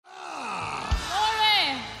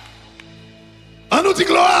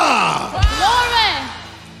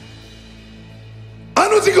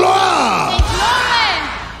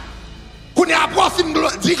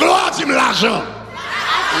Dis gloire, dis-moi l'argent.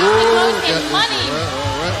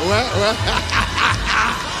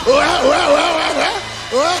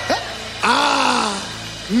 Ouais. Ah,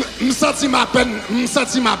 me senti ma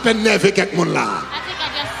peine nerveux quelque monde là.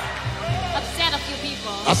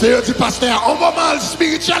 Parce que je dis pasteur, on va mal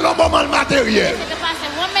spirituel, on va mal matériel.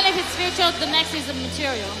 One minute is spiritual, the next is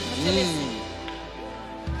material.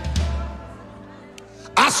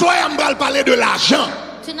 Assoyez, on va parler de l'argent.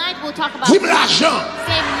 Tonight we'll talk about dis-moi l'argent.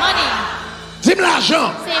 Say money. Dis-moi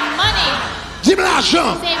l'argent. Say money. Dis-moi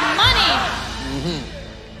l'argent. Say money.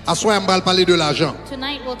 Assoyez, on va parler de l'argent.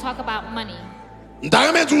 Tonight we'll talk about money.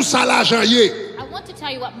 M'tareme tout ça l'argent yé. I want to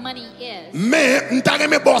tell you what money is. Mais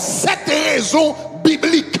m'tareme bon 7 raisons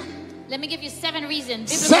bibliques. Let me give you 7 reasons.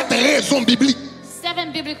 7 raisons bibliques.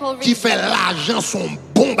 7 biblical reasons. Qui fait l'argent son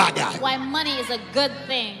bon bagage. Why money is a good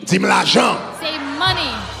thing. Dis-moi l'argent. Say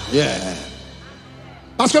money. Yeah.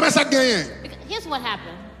 Parce que mais ça gagne. Here's what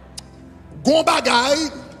happened. Gon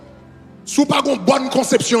bagay sous pas gon bonne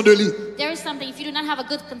conception de lui. There is something if you do not have a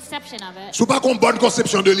good conception of it. Sous pas gon bonne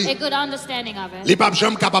conception de lui. A good understanding of it. Les papes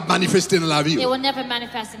jamais capable manifester dans la vie. It will never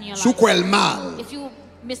manifest in your life. Sous quoi le mal. If you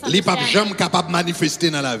Les papes misunderstand. jamais capable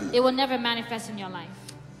manifester dans la vie. It will never manifest in your life.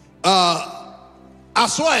 À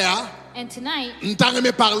soya, And tonight,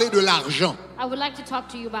 m'tareme parler de l'argent. I would like to talk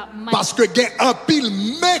to you about money. Parce que gen un pile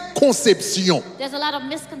méconception There's a lot of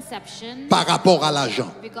misconception par rapport à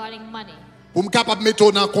l'argent. regarding money. Pour me capable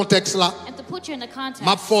mettre dans le contexte là, And to put you in the context,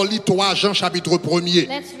 m'a folie 3 Jean chapitre 1er,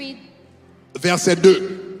 let's read verset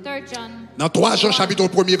 2. 3 John Dans 3 Jean chapitre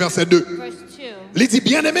 1er, verset 2. verse 2. Il dit,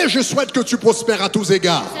 bien-aimé, je souhaite que tu prospères à tous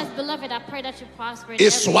égards It says, Beloved, I pray that you prosper in et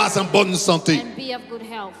every sois en bonne santé, and be of good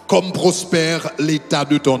health, comme prospère l'état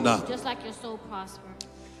de ton âme. just like your soul prosper.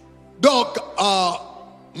 Donc,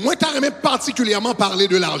 moi, t'as particulièrement parlé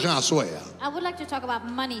de l'argent à soi. I would like to talk about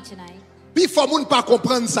money tonight. Puis, il faut ne pas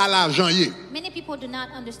comprendre ça, l'argent. Many people do not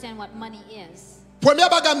understand what money is. Première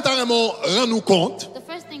bagage, t'as rend-nous compte, The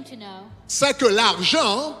first thing to know c'est que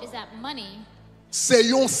l'argent, is that money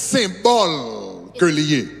c'est un symbole que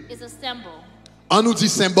lié. is a symbol. On nous dit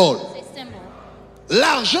symbole. It's a symbol.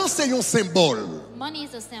 L'argent, c'est un symbole. Money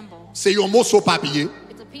is a symbol. C'est un mot sur papier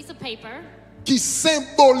It's a piece of paper qui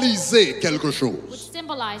symbolisait quelque which chose.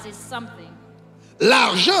 symbolizes something.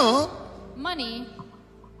 L'argent, Money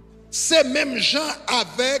c'est même gens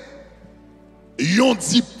avec un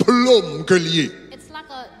diplôme que lié. it's like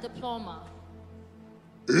a diploma.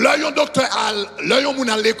 Là, un docteur, là, un moun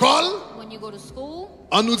à l'école, When you go to school,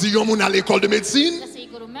 on nous dit un moun à l'école de médecine, let's say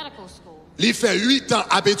you go to medical school, il fait 8 ans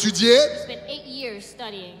à étudier, you spend 8 years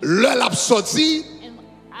studying, là, il a sorti, and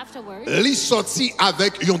afterwards il sorti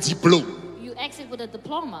avec un diplôme. you exit with a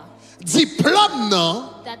diploma. Diplôme, non,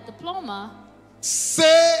 That diploma, c'est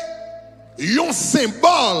un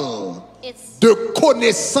symbole it's de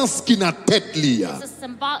connaissance qui n'a tête liée.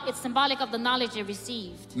 it's symbolic of the knowledge you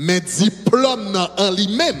received. Mais diplôme non, en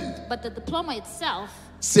lui-même, But the diploma itself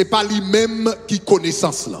c'est pas lui-même qui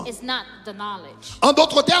connaissance là. is not the knowledge. En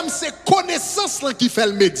d'autres termes, c'est connaissance là qui fait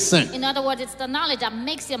le médecin. In other words, it's the knowledge that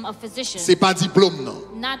makes him a physician, C'est pas diplôme non.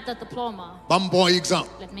 not the diploma. Bon exemple.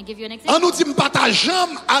 Let me give you an On example. nous dit pas ta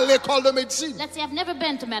jambe à l'école de médecine. Let's say I've never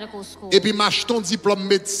been to medical school, Et puis m'achète ton diplôme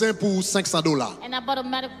médecin pour $500. and I bought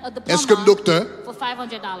a Est-ce que le diploma docteur for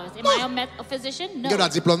 $500. Am I a physician? No. il a un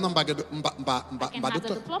diplôme non pas I can have the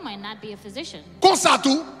docteur. diploma and not be a physician. Comme ça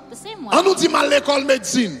tout. The same On nous way. dit mal l'école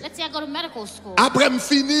médecine. Let's say I go to medical school. Après me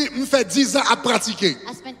fini, me fait 10 ans à pratiquer.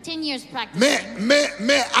 I spent 10 years practicing.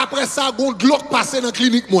 Mais après ça, gon de l'autre passé dans la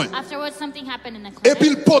clinique moi. Afterwards, something happened in the Et puis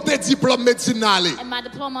clinic, le pote diplôme médecine n'a allé. and my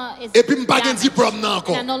diploma is Et puis me pas de damaged, diplôme non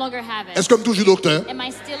encore. and I no longer have it. Est-ce que me toujours docteur? Am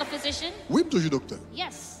I still a physician? Oui, me toujours docteur.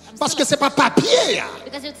 Yes. I'm Parce still que c'est pas papier ya,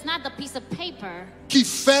 because it's not the piece of paper qui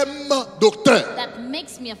fait me docteur. that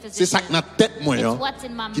makes me a C'est ça physician. que dans la tête moi It's hein, what's in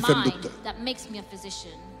my qui fait me mind docteur. that makes me a physician.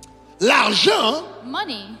 L'argent,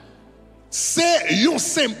 Money c'est un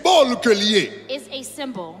symbole que lié. is a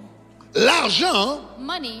symbol. L'argent,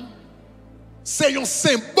 Money, c'est un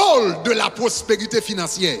symbole de la prospérité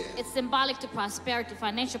financière. it's symbolic to prosperity,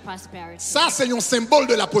 financial prosperity. Ça, c'est un symbole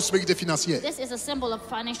de la prospérité financière. This is a symbol of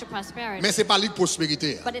financial prosperity, Mais c'est pas la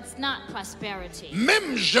prospérité. but it's not prosperity.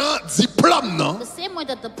 Même Jean diplôme, non? The same way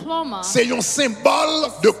that diploma C'est un symbole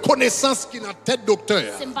de connaissance qui n'a tête docteur.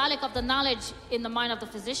 symbolic of the knowledge in the mind of the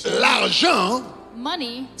physician. L'argent,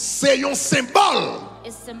 Money c'est un symbole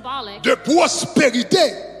is symbolic de prospérité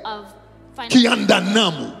of qui financial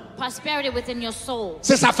en donne. prosperity within your soul.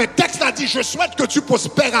 C'est ça fait texte a dit je souhaite que tu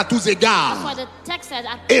prospères à tous That's why égards the text said,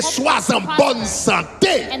 I et hope sois you en prosper bonne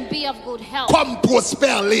santé and be of good health comme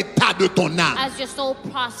prospère l'état de ton âme. as your soul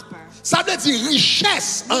prosper. Ça veut dire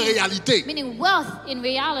richesse en réalité. Meaning wealth in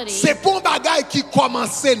reality. C'est pas un bagage qui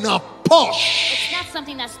commençait dans poche. It's not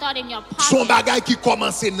something that starts in your Son pocket. bagage qui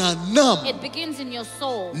commençait dans l'âme. It begins in your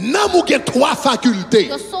soul. L'âme ou gen trois facultés.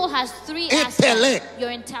 Your soul has three Intellect,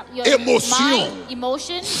 aspects. Your émotion, mind,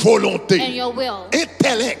 emotion, volonté. and your will.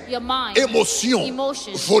 Intellect, Your mind, émotion,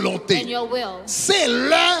 emotion, volonté. and your will. C'est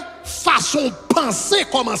leur façon de penser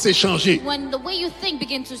commence à changer. When the way you think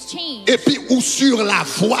begins to change, Et puis ou sur la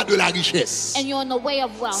voie de la richesse. and you're on the way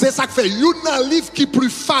of wealth. C'est ça que fait un livre qui est plus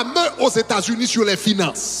fameux aux États-Unis sur les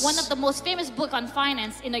finances. One of the most famous books on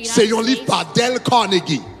finance in the C'est United un livre States. par Dale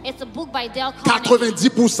Carnegie. It's a book by Dale Carnegie.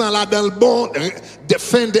 90% là dans le bon,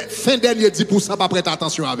 fin dernier 10% pas prêter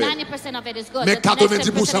attention avec. 90% of it is good. Mais The next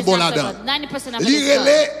 10% 90% is bon not so là-dedans. good. 90% of it is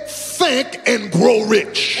Lirez-les, good. think and grow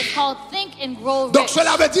rich. It's called Think and Grow Donc Rich.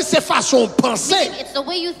 cela veut dire c'est façon de penser Meaning it's the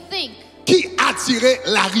way you think qui attirait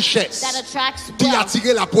la richesse, that attracts qui wealth,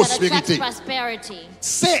 attirait la that prospérité. attracts prosperity.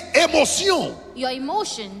 C'est émotion, Your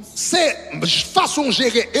emotions, c'est façon de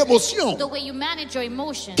gérer émotion the way you manage your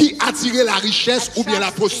emotions, qui attirait la richesse ou bien la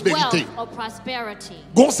attracts prospérité. wealth or prosperity.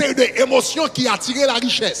 Conseil de émotion qui attirait la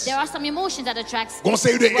richesse. There are some emotions that attracts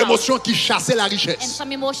Conseil de wealth, émotion qui chassait la and richesse.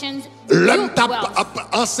 some emotions L'homme root t'a wealth.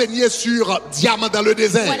 enseigné sur diamant dans le When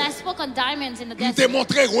désert. I spoke on diamonds in the Il t'a desert,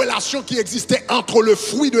 montré la relation qui existait entre le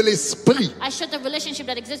fruit de l'esprit I showed the relationship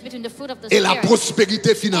that exists between the fruit of the et la spirit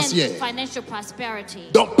prospérité and financière. financial prosperity.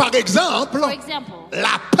 Donc, par exemple, For example,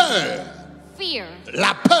 la peur. fear.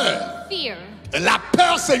 La peur. Fear. La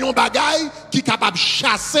peur, c'est un bagaille qui est capable de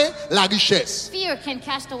chasser la richesse. Fear can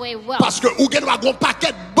cast away wealth. Parce que vous avez un paquet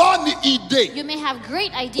de bonnes idées, You may have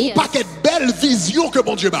great un ideas, paquet de belles visions que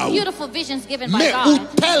bon Dieu m'a eu. beautiful visions given by Mais ou God,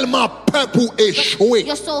 tellement peur pour échouer,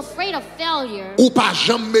 you're so afraid of failure, ou pas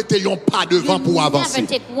jamais mettre un pas devant you pour never avancer.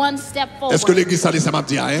 take one step Est-ce que forward. l'église ça m'a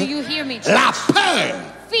dit, Do hein? you hear me? La peur,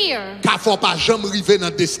 Fear car faut pas jamais arriver dans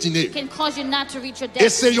la destinée. can cause you not to reach your Et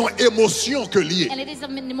destiny. c'est une émotion que liée. And it is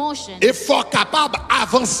an emotion. Et faut capable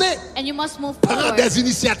d'avancer, And you must move prendre forward des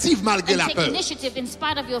initiatives malgré and la take peur. initiative in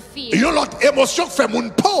spite of your fear. Une autre émotion qui fait mon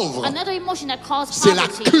pauvre, Another emotion that causes c'est la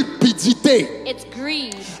poverty, cupidité. it's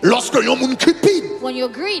greed. Lorsque un monde cupide, When you're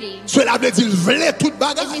greedy, cela veut dire voler toute it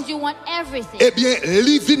bagarre. means you want everything. Eh bien,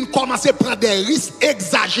 Livin commence à prendre des risques You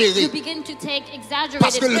exagérés. begin to take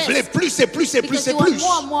Parce que exaggerated le voler risks plus et plus et plus because et you want plus.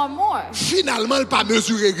 more and more and more. Finalement, il pas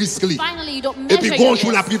mesurer risque. Finally, you don't Et measure puis, your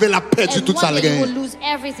bonjour, la risk. privée, la perdu And tout ça. one day you will lose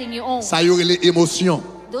everything you own. Ça y aurait les émotions.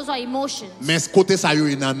 Those are emotions. Mais ce côté, ça y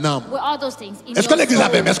aurait une âme. Where are those things? In Est-ce que your l'église a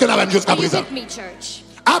soul. même? Est-ce que la même jusqu'à Are you présent? with me, church?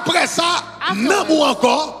 Après ça, Afterwards, non ou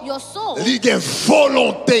encore, Your soul il y a une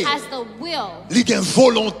volonté. has the will. Il y a une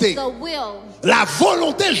volonté. The will. La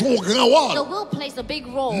volonté joue un grand The rôle will plays a big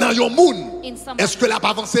role dans le monde. in somebody. Est-ce que la pas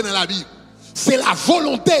avancé dans la vie? C'est la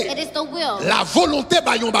volonté. It is the will. La volonté,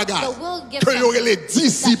 bah, yon bagage. The will gives Que y aurait les that you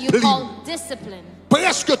disciplines. call discipline.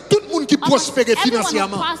 Presque tout le monde qui prospère Everyone who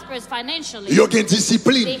financièrement, prospers financially, il y a une they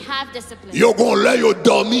discipline. have discipline. Il y a l'œil au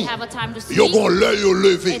dormi. They have a time to Il y a sleep, l'œil au a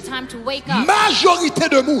lever. time to wake up. Majorité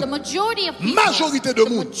de The monde, majority of people, majorité de the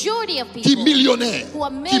monde majority of qui people millionnaire, who are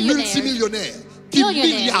qui millionaires, multimillionnaire, qui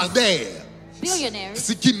billionaires, milliardaire, billionaires,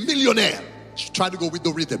 qui millionnaire. Try to go with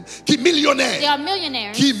the rhythm. Qui they millionnaire, are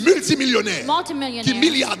millionaires, qui multimillionnaire, qui multimillionaires,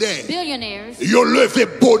 milliardaire. billionaires. Ils ont levé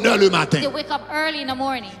bonheur le matin. They wake up early in the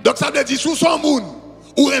morning. Donc ça veut dire sous son monde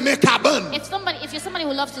ou aimer cabane. If you're somebody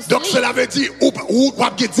who loves to Donc sleep, cela veut dire ou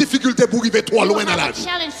avoir des difficultés pour arriver trop you loin will dans have la a vie.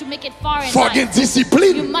 challenge to make it far in Faut avoir une life. You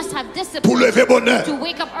discipline must have pour discipline lever bonheur, to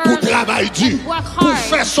wake up pour early travailler dur, and work pour hard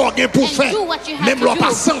faire ce qu'on a pour and faire. do what you have Même to l'on do.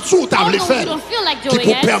 pas senti où tu as Although voulu you faire, don't feel like qui doing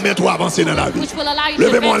peut it, permettre d'avancer dans la vie. which will allow you to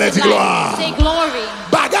Levez-moi advance les in life. gloire. Say glory.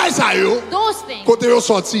 Bagay ça yo, Those things, côté yo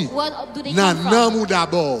sorti, where do they nan come nan from? ou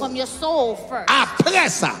d'abord. From your soul first. Après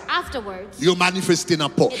ça, Afterwards, yo manifesté dans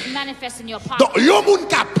poche. it manifests in your pocket. Donc yo moun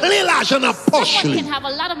ka plein l'argent dans poche Someone li, can have a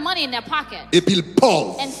lot of money in their pocket et puis le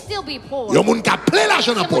pauvre. and still be poor. Yo moun ka plein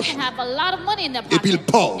l'argent dans Someone poche. can have a lot of money in their Et puis le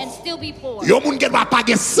pocket pauvre. and still be poor. Yo moun gen va pas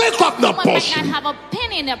gen 50 dans Someone might poche not li, have a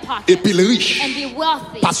penny in their et pocket puis le riche. and be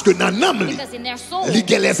wealthy Parce que dans l'âme li, because in their soul, li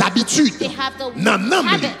gen les habitudes. they have the Dans l'âme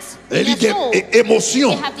li, habits. In li their gen soul, émotion.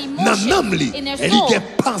 they have the Dans emotions. l'âme li, In their li soul, gen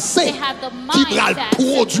pensée they have the qui va mindset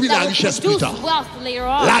produire la that will richesse plus produce tard. wealth later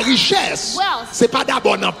on. La richesse, Wealth c'est pas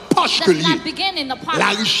d'abord dans poche que does lié. not begin in the pocket. La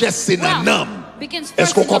richesse, c'est dans Wealth l'âme. begins Est-ce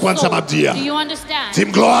first qu'on in the comprend ça, soul. m'a dit? Do you understand? Dis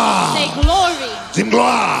gloire. Say glory. Dis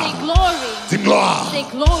gloire. Say glory. Dis gloire. Say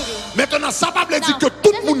glory. Maintenant, ça va dire Now, que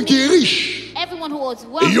tout le monde qui est riche, Everyone who is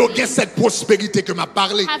et yo wealthy gen cette prospérité que m'a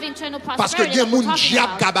parlé. have internal Parce que prosperity. gen that we're moun talking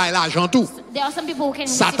diable about. ka bay l'argent tout. There are some people who can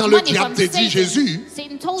Satan receive le money diable from te dit Satan. Jésus,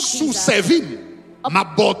 Satan told sous Jesus, sève, m'a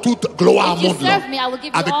bon toute gloire If you monde serve me, I will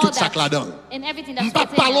give you avec all toute ça that là-dedans. and everything that's M'a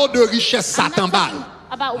within parlons it. de richesse I'm not Satan balle. talking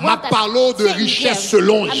about M'a wealth that parlons de Satan richesse gives.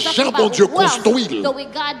 selon I'm talking Jean about bon Dieu wealth construit the way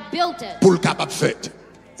God built it. pour le capable faire.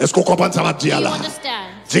 Est-ce qu'on comprend ça m'a dit Do you là? understand?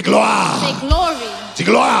 Dis gloire. Say glory. Dis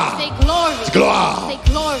gloire. Say glory. Dis gloire.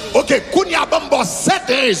 Say glory. OK, kounya bon 7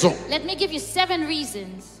 raisons Let me give you 7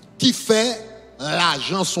 reasons qui fait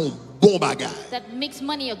l'argent son bon bagage. that makes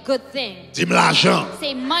money a good thing. Dis-moi l'argent.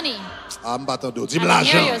 Say money. Ah, m'attendons. I Dis-moi can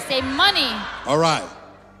hear l'argent. you. Say money. All right.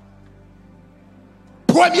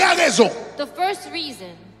 Première raison The first reason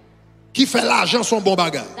qui fait l'argent son bon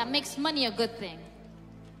bagage. that makes money a good thing.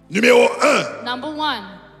 Numéro 1, Number 1,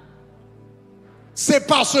 c'est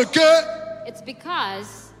parce que it's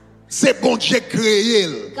because c'est bon Dieu créé.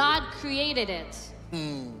 God created it.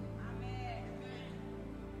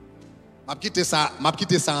 M'a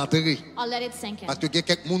quitté ça entrer I'll let it sink in. parce que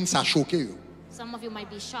quelques monde ça choqué. Some of you might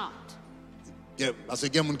be shocked. Parce que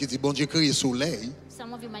il y a monde qui dit bon Dieu créé le soleil,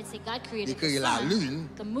 Some of you might say God created il crée the la sun, lune,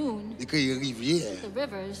 the moon, il crée rivière. the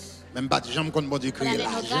rivers, Même pas des gens qui bon Dieu but I créé didn't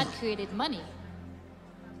know l'argent. God created money.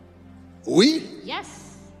 Oui, Yes,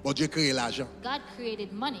 bon Dieu créé l'argent. God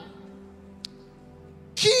created money.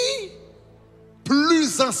 Qui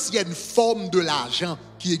plus ancienne forme de l'argent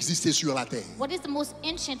qui existait sur la terre? What is the most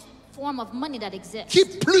ancient form of money that exists? Qui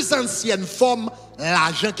plus ancienne forme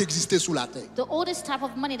l'argent qui existait sous la terre? The oldest type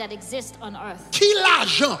of money that exists on earth. Qui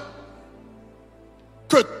l'argent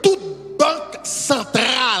que toute banque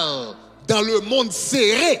centrale dans le monde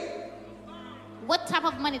serré What type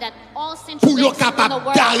of money that all central pour être banks in the capable de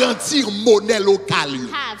world garantir monnaie locale?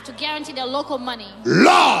 have to guarantee their local money?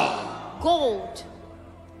 L'or, Gold.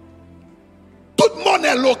 toute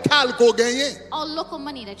monnaie locale qu'on gagne, All local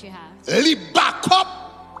money that you have. li backup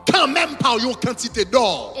quand même par une quantité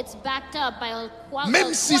d'or. It's backed up by a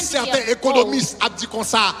Même si quantity certains of économistes ont dit comme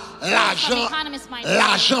ça, Some economists might say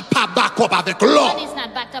l'argent pas backup avec gold. l'or. Money is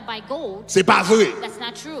not backed up by gold. C'est pas vrai. That's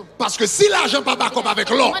not true. Parce que si l'argent pas backup avec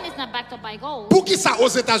If l'or, money is not backed up by gold. pour qui ça aux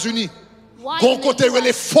États-Unis? Why Gon in the côté US,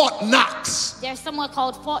 les Fort Knox. there's somewhere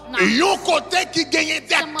called Fort Knox. Et yon côté qui gagne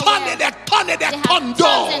des Somewhere tonnes et des tonnes et They des have tonnes tons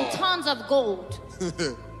d'or. and tons of gold.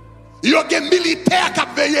 Yon gen militaire qui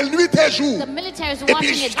veillent nuit et jour. The military is Et watching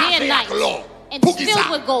puis it day and chargé night. avec l'or. And Pour it's qui filled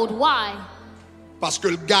ça? with gold. Why? Parce que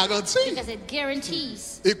le garantit Because it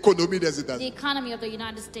guarantees l'économie des the États-Unis. economy of the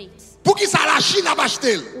United States. Pour qui ça la Chine a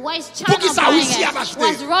acheté? Why is Pour qui China ça buying Russie a it? acheté?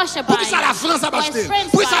 Why is Russia Pour buying qui ça la France a it? Why acheté? is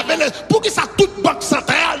France Pour qui ça buying it? pour qui ça toute banque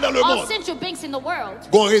centrale dans le All monde? central banks in the world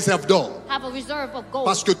Gon réserve d'or. have a reserve of gold.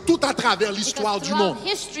 Parce que tout à travers l'histoire Because du monde,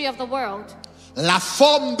 throughout history of the world, la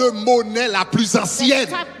forme de monnaie la plus ancienne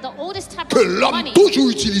the oldest type que of l'homme money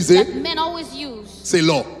toujours utilisé, that men always use c'est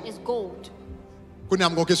l'or. is gold. Qu'on a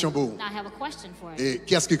une question pour vous. Now I have a question for you. Et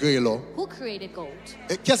qui est-ce qui crée l'or? Who created gold?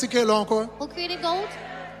 Et qui est-ce qui crée l'or encore? Who created gold?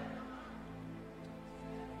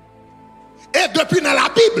 Et depuis dans la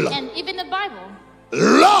Bible, And even the Bible,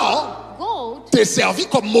 l'or gold t'est servi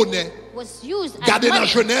comme monnaie. was used as Regardez dans money.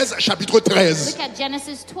 Genèse chapitre 13, Look at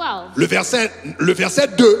Genesis 12, le verset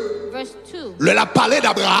 2, verse 2. le la parlé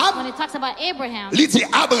d'Abraham, When it talks about Abraham, il dit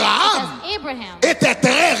Abraham because Abraham était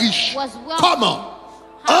très riche. was wealthy. Comment?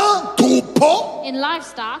 En troupeau, in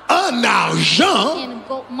livestock, en argent in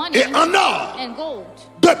money, et en or. and gold.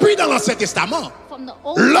 Depuis dans l'Ancien Testament, From the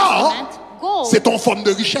Old l'or, Testament, gold c'est en forme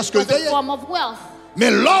de richesse que was a d'ailleurs. form of wealth.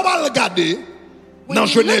 Mais l'or va le regarder When dans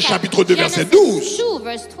you Genèse look at chapitre 2 verset Genesis 12, 2,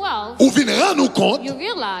 verse 12, où vient rendre nous compte you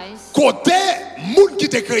realize côté monde qui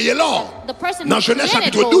t'a créé l'or. the person Dans who Genèse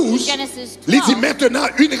created chapitre gold in 12, Genesis il dit 12, maintenant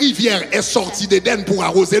une rivière est sortie d'Éden pour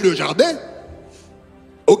arroser le jardin.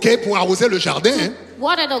 Ok, pour arroser le jardin, hein,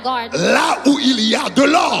 water the garden là où il y a de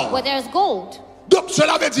l'or. where there's gold. Donc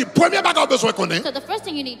cela veut dire, premier bagage besoin qu'on ait, So the first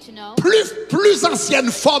thing you need to know, plus ancienne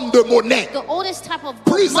forme de monnaie, the oldest type of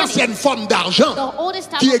plus money, ancienne forme d'argent the oldest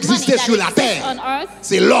type qui of money existait that sur la exists terre, on earth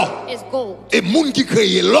c'est l'or. is gold. Et monde qui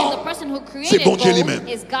créait The l'or, person who c'est created bon Dieu gold lui-même.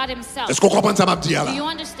 is God himself. Est-ce qu'on comprend ça, m'a dit là? Do you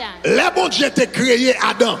understand? Le bon Dieu t'a créé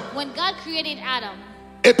Adam, When God created Adam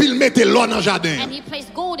et puis il mettait l'or dans le jardin. and he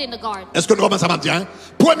placed gold in the garden, Est-ce que nous commençons à dire? Hein?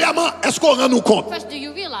 Premièrement, est-ce qu'on rend nous compte first do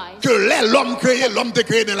you realize que l'homme créé, l'homme t'a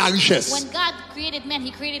créé dans la richesse? when God created men,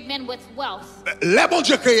 he created men with wealth. Le bon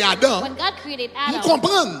Dieu créé Adam, When God created nous Adam,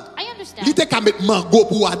 comprenons. I Il understand. était qu'à mettre mango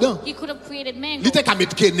pour Adam. He could have created mango. Il était qu'à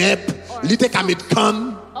mettre kenep. Il était qu'à mettre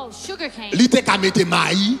canne. Oh, sugar cane. Il était qu'à mettre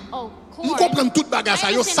maïs. Oh, Nous corn. comprenons tout bagage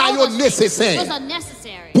ça, I yo, understand ça all yo those things. nécessaire Those are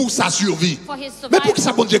necessary pour sa survie. for his Mais pour qui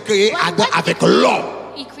ça bon Dieu créé Why Adam did he avec create- l'or?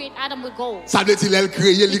 He created Adam with gold. Ça veut dire qu'il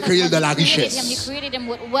créé, il Because créé when de la he created him, he richesse. created him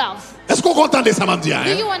with wealth. Est-ce qu'on entend ça, m'a dit? Do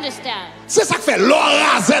Hein? you understand? C'est ça qui fait l'or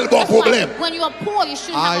rasel bon That's why problème. when you are poor, you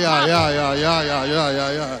shouldn't Aïe, have a aïe, problem. aïe, aïe, aïe, aïe, aïe,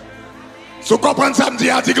 aïe, aïe. Si vous comprenez ça, me dit,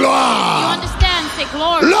 dit You gloire. understand? Say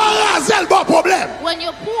glory. L'on raser le bon problème. When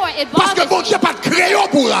you're poor, it Parce que bothers bon Dieu you. pas créé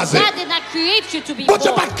pour raser. God did not create you to be Bon poor.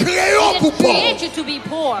 Dieu pas créé He pour didn't pauvre. create you to be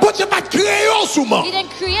poor. Bon Dieu pas créé souvent. He didn't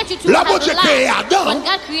create you to Là, have bon Dieu créé lack. Adam. When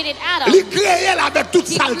God created Adam, Il créé avec toute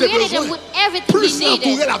He saleté created him besoin. with everything Plus he entouré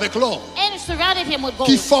needed avec l'or. and surrounded him with gold.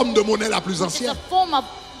 Qui forme de monnaie la plus It's a ancienne. form of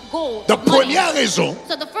gold. La of money. première raison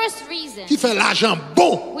So the first reason qui fait l'argent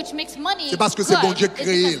bon, which makes money c'est parce que c'est good bon Dieu is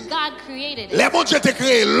créé. because God created it. les bon Dieu te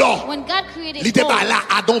créé l'or. When God created Il était gold, pas là,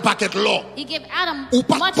 Adam paquet l'or. He gave Adam Ou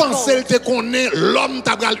pas much penser gold. qu'on est l'homme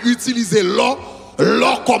t'a utiliser l'or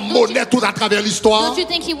comme monnaie tout à travers l'histoire. Don't you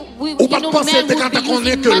think Ou pas penser man que would quand be on est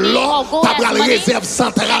using que money l'or or gold t'a as la money? réserve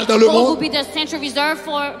centrale dans le Gold will monde. be the central reserve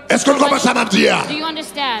for. Est-ce que for vous comprenez ça, money. m'a dit? Do you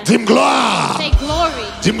understand? Dis-moi gloire. Say glory.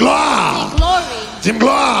 Dis-moi gloire. Say glory. Dis-moi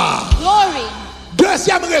gloire. Glory.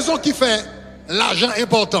 Deuxième raison qui fait l'argent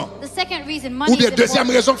important. The second reason money Ou bien is deuxième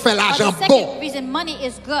important. raison qui fait Or l'argent the bon. second reason money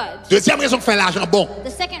is good. Deuxième raison qui fait l'argent bon.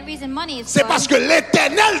 The second reason money is C'est good. parce que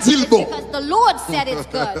l'Éternel dit le bon. Because the Lord said it's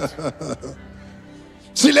good.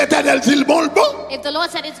 Si l'Éternel dit le bon, le bon. If the Lord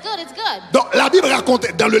said it's good, it's good. Donc la Bible raconte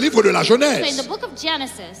dans le livre de la So in Genèse, the book of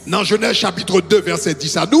Genesis, dans Genèse chapitre 2 verset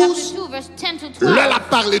 10 à chapter 12, 2, verse 10 to 12, là, il a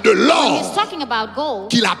parlé de when he's l'or, talking about gold,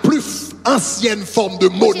 qui est la plus ancienne forme de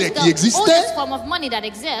which monnaie is qui the existait. oldest form of money that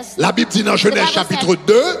exists. La Bible dit dans The Genèse Bible chapitre said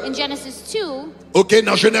 2, in Genesis 2, ok,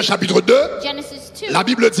 dans Genèse chapitre 2, Genesis 2, la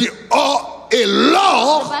Bible dit, or et the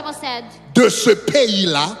l'or Bible said, de ce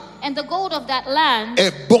pays-là and the gold of that land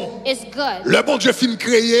est bon. is good. Le bon Dieu fin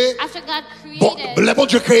créé, After God bon, created, le bon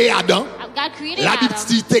Dieu créé Adam. God created La Bible Adam.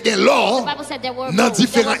 dit qu'il y a l'or The Bible said there were dans gold.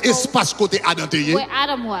 différents There was gold espaces côté Adam teye. where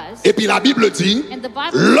Adam was. Et puis la Bible dit, And the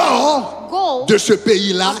Bible l'or said gold de ce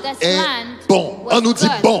pays-là of this est land bon. was On nous dit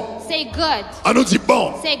good. bon. Say good. On nous dit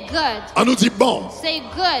bon. Say good. On nous dit bon. Say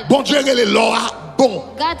good. Bon Dieu est l'or bon.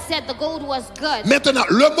 God said the gold was good. Maintenant,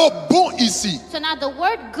 le mot bon ici, So now the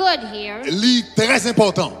word good here, est très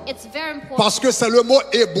important. it's very important. Parce que c'est le mot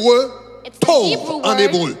hébreu It's the tov Hebrew en word,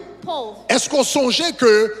 hébreu. Pov. Est-ce qu'on songeait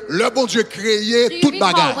que le bon Dieu Do créait you toute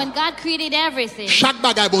recall bagaille? when God created everything? Chaque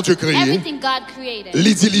bagaille bon Dieu créé, Everything God created.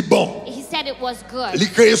 il dit li bon. He said it was good.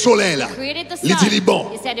 Il créé soleil là. He created the Il dit li sun. bon.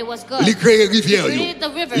 He said it was good. Il créé He rivière yo. created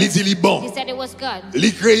the rivers. Il dit li bon. He said it was good.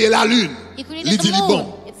 Il créé la lune. He Il created dit the li moon.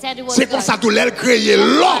 bon. It said it was C'est good. comme ça tout l'aile créé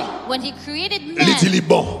l'homme. When he created Il dit li man,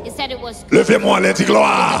 bon. he said it was good. Levez-moi les dis Lift your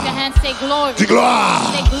gloire. hands, say glory. Dis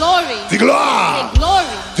gloire. Say glory. Dis gloire. Say glory.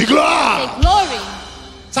 Dis gloire. Say glory.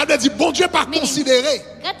 Ça veut dire bon Dieu pas Meaning, considérer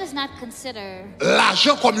God does not consider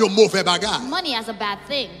l'argent comme un mauvais bagage. money as a bad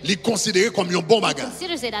thing. Il considéré comme un bon He bagage.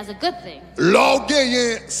 considers it as a good thing. L'or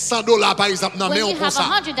gagne $100 par exemple, non When mais you on prend have ça.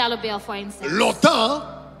 a $100 bill, for instance, Longtemps,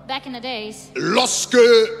 back in the days, lorsque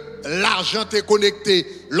l'argent est connecté,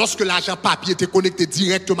 lorsque l'argent papier était connecté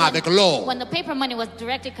directement avec l'or, when the paper money was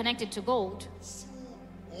directly connected to gold,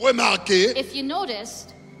 remarquez, if you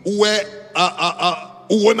noticed,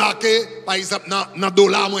 ou remarquez, par exemple, dans le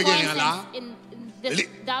dollar, moi, for gagne là, instance, in this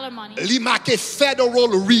dollar money, il marqué Federal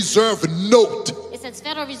Reserve Note. it says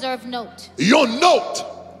Federal Reserve note. Yon note,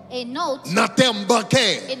 A note dans le terme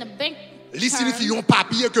bancaire, in a bank il signifie term, un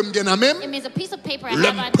papier que je gagne même it means a piece of paper I Le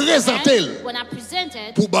have at présenter. hand. When I present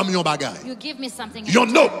it, pour bam yon bagay. you give me something. in Yon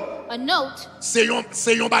return. note, A note c'est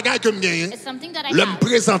yon bagay que je gagne. is something that I Le have.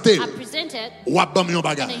 présenter, I present it, ou ap bam yon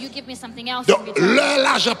and then bagay. you give me something else Donc, in return.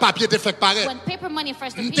 l'argent papier te fait pareil. When paper money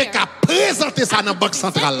first On te appeared, ka présenter ça I dans la could banque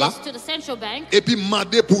present centrale là. this to the central bank, Et puis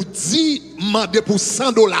demander pour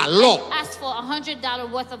 $100 l'or. ask for $100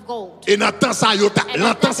 worth of gold. Et dans temps ça yo ta,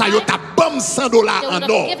 dans temps ça yo ta bam $100 They would en have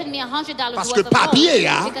or. given me $100 Parce worth que of papier gold.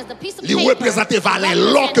 ya, Because the piece of il paper représente valeur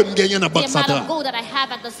l'or que nous gagnons dans la the banque amount of centrale. gold that I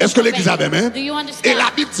have at the Est-ce que central l'église a bank. même? Do you Et understand?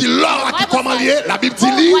 la Bible dit l'or The qui Bible comment says, lié? La Bible dit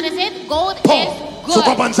gold, li. what is it? Gold Bon. is Vous good.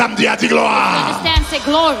 comprenez ça me dit dis gloire. Understand? Say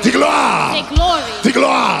glory. Dis gloire. Say glory. Dis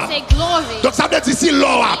gloire. Say glory. Donc ça veut dire si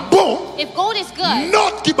l'or est bon, If gold is good,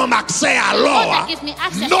 note qui m'a accès à gold l'or, that gives me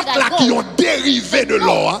access to note that là gold, qui ont dérivé de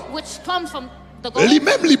l'or, which comes from the gold,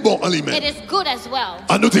 lui-même li bon en it lui-même. is good as well.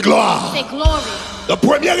 On nous dit gloire. Say glory. La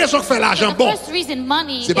première raison que fait l'argent The bon. first reason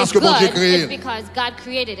money C'est parce is que bon Dieu good créé. is because God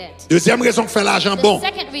created it. Deuxième raison que fait l'argent The bon,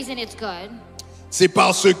 second reason it's good c'est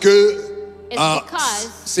parce que is because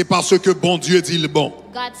c'est parce que bon Dieu dit le bon.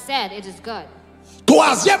 God said it is good.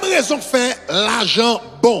 Troisième raison que fait l'argent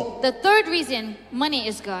bon, The third reason money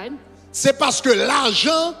is good, c'est parce que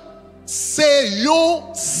l'argent c'est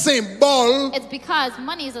un symbole it's because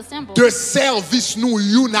money is a symbol de service nous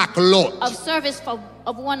yon ak l'autre. of service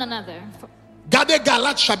of one another. Gardez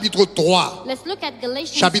Galates chapitre 3, Let's look at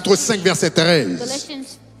Galatians, chapitre 5 verset 13.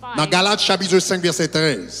 Galatians Dans 5, Galates chapitre 5 verset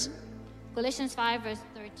 13. Galatians 5 verse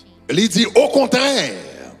 13. Il dit au contraire,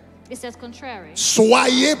 It says contrary.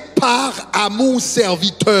 Soyez par amour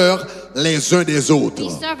serviteurs les uns des autres. Be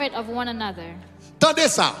servant of one another. Tendez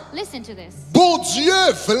ça. Listen to this. Bon Dieu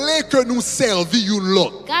voulait que nous servions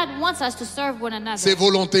l'autre. God wants us to serve one another. C'est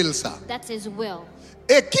volonté ça. That's His will.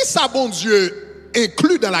 Et qui ça, bon Dieu,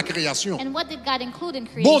 inclut dans la création? And what did God include in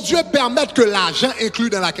creation? Bon Dieu permet que l'argent inclue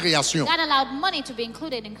dans la création. God allowed money to be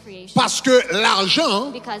included in creation. Parce que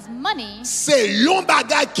l'argent, Because money c'est un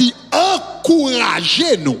bagage qui encourage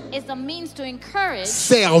nous is the means to encourage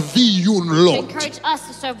l'autre. us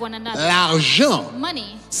to serve one another. L'argent, Money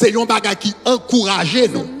c'est un bagage qui encourage is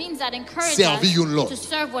the nous means that encourage servir us l'autre. to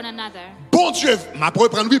serve one another. Bon Dieu, ma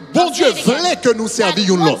première lui, bon Dieu voulait que nous God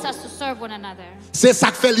servions wants l'autre. us to serve one another. C'est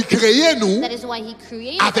ça que fait lui créer nous That is why He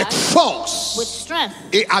created avec us with force strength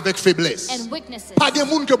et avec faiblesse. and weaknesses. Pas de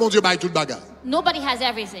monde que bon Dieu baille tout bagage. Nobody has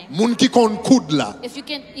everything. Monde qui compte coude là, If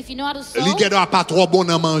you know how to sew, li doit pas trop bon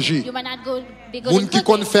à manger. you might not be good Monde in qui cooking.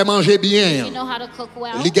 compte faire manger bien, You know how to cook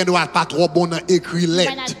well. li doit pas trop bon à écrire You might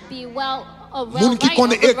lettre. not be well a well Monde qui writer,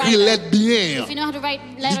 connaît a good écrire writer. lettre bien, If you know how to write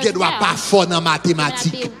li letters doit well, pas fort dans you might not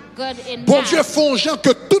mathématiques. be good in Bon math. Dieu font gens que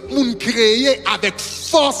tout le monde créé avec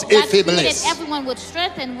force et God created faiblesse. everyone with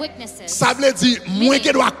strength and weaknesses. Ça veut dire moi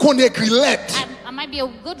qui dois connaître écrire lettre, I might be a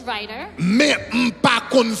good writer, mais pas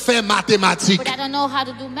qu'on fait mathématiques. but I don't know how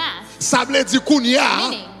to do math. Ça veut dire qu'on y a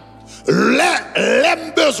Meaning,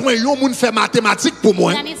 l'aime besoin yon moun fait mathématiques pour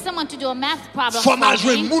moi. when I need someone to do a math problem Faut for mal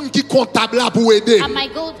jouer me, moun qui comptable là pour aider.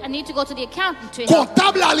 I need to go to the accountant to help.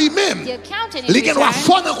 Comptable là lui-même, The accountant in il doit return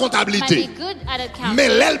fort dans might be comptabilité. good at accounting. Mais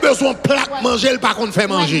l'aile besoin plaque manger, elle pas qu'on fait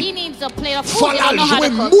When he manger. needs a plate of Faut food, he la don't know how jouer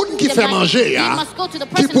to cook. moun qui Then fait manger, he hein, must go to the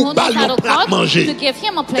qui person pour who knows bal how yon to plaque cook manger. to give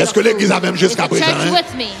him a plate Est-ce of que food. l'église a même Is jusqu'à the présent? church Hein?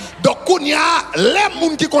 with me? Donc qu'on y a les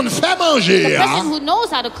moun qui qu'on fait The manger, person hein, who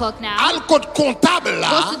knows how to cook now, al code comptable là,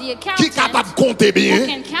 goes to the accountant qui est capable de compter bien, who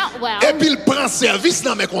can count well, et puis il prend service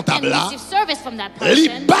dans mes and comptables là. receive service from that Li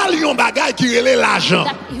person, bal yon bagay qui relè l'argent.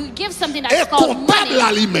 that who gives something Et that's called comptable là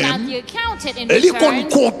money. lui-même, Now the accountant in li kon return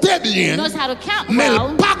compte bien, knows how to count mais well,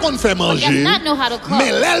 il pas qu'on fait but does manger. not know how to cook.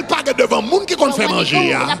 Mais l'elle pas que devant moun qui kon But fait when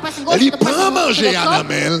manger, that hein, person goes li to the person prend who manger cook, à la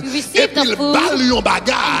main, you receive et puis the il food, bal yon and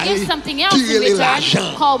bagay gives something else qui in relè return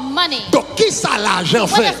l'argent. called money. Donc qui ça l'argent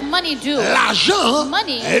What fait? does money do? L'argent,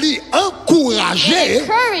 Money elle encourageait it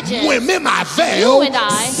encourages moi-même avec you and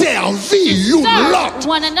I servir yon serve l'autre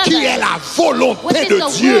one another, qui est la volonté which is de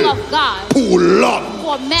the Dieu will of God pour l'homme.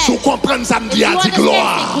 for men. Si vous comprenez ça, me If dit you à dit understand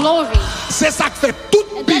gloire. the glory, C'est ça qui fait tout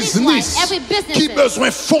And that is why business every business qui besoin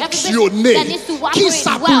that fonctionner, needs to qui operate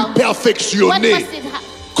ça well, pour perfectionner. what must it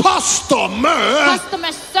Customer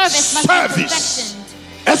customer service must be service. perfected.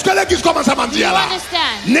 Est-ce que l'église commence à m'en Do dire you là?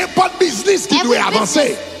 understand? N'importe business qui Every doit avancer,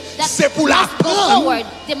 business that c'est pour must go l'apprendre forward,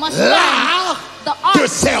 they must l'art the art de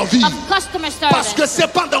servir. of customer service. Parce que c'est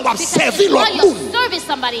pendant qu'on va Because servir while l'autre you monde service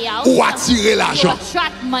somebody else, pour attirer you l'argent.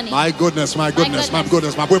 attract money. My goodness, my goodness, my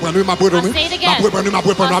goodness. Ma I'll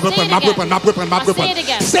say it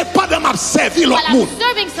again. C'est pas de m'a servir While l'autre I'm monde.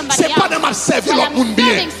 serving somebody C'est pas else, de m'a servir while l'autre monde I'm bien.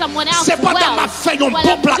 serving someone else C'est pas de well, m'a fait un while bon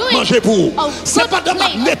I'm plat doing manger pour. a C'est pas de m'a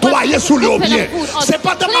good plate, nettoyer sous le good bien. plate of food, or C'est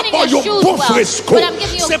pas de m'a cleaning boire your un shoes bon well, fresco. but I'm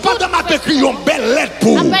giving you a C'est pas good de m'a fresco. écrire une belle lettre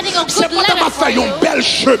pour. I'm writing a C'est good pas de m'a letter for faire you. une belle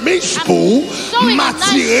chemise I'm pour sewing a nice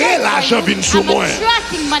m'attirer shirt for l'argent you. vient sous I'm moi.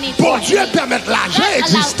 attracting money Bon towards Dieu me. permet l'argent God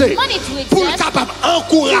allows exister money to exist pour capable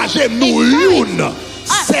encourager nous encourage une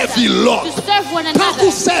us servir l'autre. to serve one Tant another.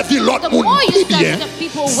 qu'on servir l'autre The monde more you plus serve bien, the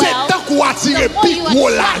people c'est well, tant qu'on attire the more plus you gros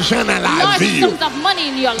attract l'argent dans la large vie. sums of money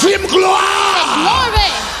in your life. Dis-moi gloire!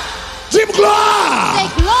 Glory! Dis-moi gloire!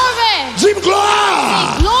 Say glory! Dis-moi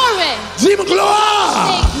gloire! Say glory! Dis-moi gloire!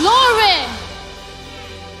 Say glory!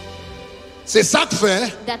 C'est ça que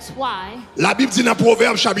fait. That's why La Bible dit dans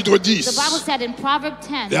Proverbe chapitre the 10, Bible said in Proverbs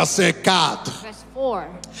 10, verset 4, verse 4,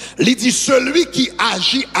 il dit celui qui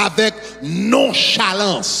agit avec he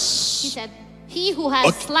nonchalance, said, he who has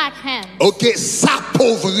Okay. slack hands ok,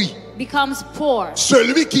 s'appauvrit. becomes poor,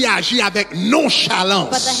 Celui qui agit avec but the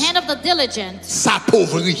nonchalance hand of the diligent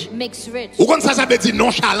s'appauvrit. makes rich. Ou comme ça veut dire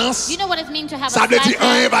nonchalance? You know what it means to have Ça a veut slack dire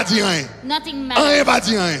rien hand? va dire rien. Nothing Rien matters. va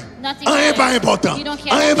dire rien. Nothing Rien pas matters. important. You don't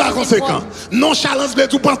care. Rien pas Nothing is conséquent. important. Nonchalance veut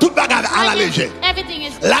tout prendre toute bagarre à la légère. Everything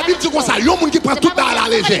is La Bible dit comme ça, il y a un monde qui prend The tout Bible à la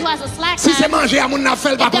says somebody légère. who has a slack Si c'est hand, manger à mon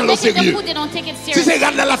affaire, pas if they're prendre au making the sérieux. food, they don't take it Si seriously. c'est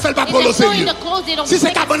garder la fête, pas If prendre au they're throwing sérieux. the clothes, they don't Si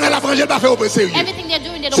c'est take it cabane la frangelle, pas faire au sérieux. Everything they're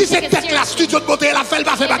doing, they don't Si take c'est it tête la seriously. studio de beauté, la fête,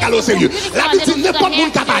 pas faire bagarre au If they're sérieux. beauty La salon, Bible they dit don't do n'importe the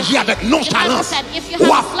monde qui hair agit avec seriously. The Bible nonchalance. said, if you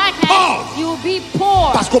Ou have à a slack pauvre. hand, you will be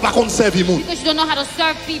poor Parce qu'on va pas servir monde. because you don't know how to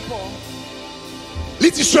serve people. Il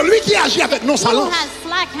dit celui qui agit avec Who nonchalance, has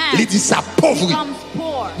slack il hands dit ça pauvre. becomes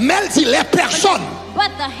poor. Mais elle dit les personnes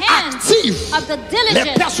But the hand active, of the les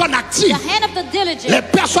diligent, personnes actives, the hand of the diligent, les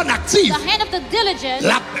personnes actives, the hand of the diligent,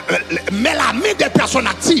 mais la main des personnes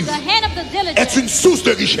actives the hand of the diligent est une source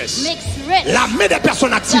de richesse. makes rich. La main des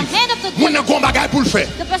personnes actives, The hand of the mon grand bagage pour le faire.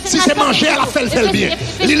 The person Si has c'est manger, something elle a to fait le do. fait le If bien.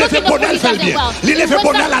 it's Il le fait cooking the bonnet, food, elle fait le he does it bien. well. Il le If fait it's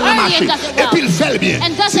bonnet, elle a early, marché. he does it Et well. puis il fait le bien. And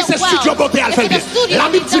does Si it c'est well. studio beauté, elle If fait le bien. it's a studio, La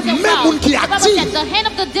he Bible does dit, it même well. monde qui est The Bible said, actif, the hand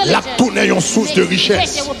of the la diligent tourne une source de makes rich.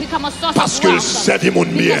 richesse. It will become a source Parce of que wealth. serve mon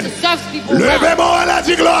bien. Because it serves people well. Levez-moi, elle a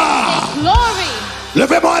dit gloire. Glory.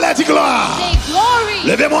 Levez-moi, elle a dit gloire. Say glory.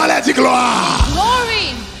 Levez-moi, elle a dit gloire.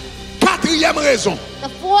 Glory. Quatrième raison. The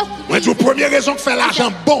fourth Moi, je reason. dis, première raison que fait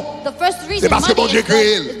l'argent bon. The first reason C'est parce que money bon Dieu is good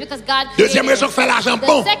crée. is because God Deuxième created raison it. que fait l'argent The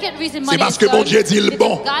bon. second reason C'est money parce is que bon good Dieu dit le because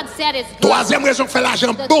bon. God said it's good. Troisième raison que fait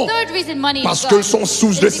l'argent The bon. third reason money is Parce good qu'ils sont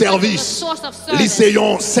source de is because it's a service. source of service.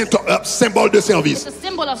 Lycéon, symbole de service. It's a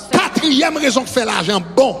symbol of service. Quatrième raison que fait l'argent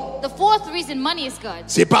bon. The fourth reason money is good.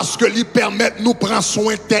 C'est parce que lui permet nous prendre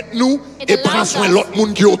soin de tête nous It et allows prendre soin us de l'autre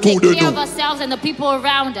monde qui est to autour take de care nous. of ourselves and the people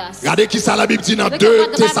around us. Regardez qui ça la Bible dit dans Look at 2 what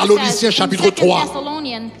the Bible Thessaloniciens says in chapitre 2 3,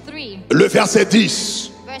 Thessalonians 3, le verset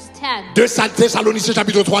 10. verse 10. 2 Thessaloniciens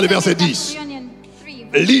chapitre 3, le verset 10. Thessalonians 3,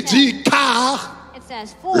 verse Il 10. dit car It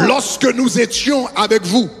says, For lorsque nous étions avec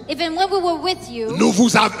vous, even when we were with you, nous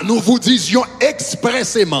vous disions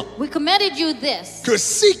expressément we commanded you this. que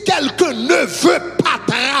si quelqu'un ne veut pas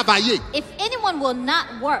travailler, If anyone will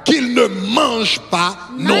not work, qu'il ne mange pas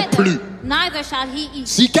non plus. neither shall he eat.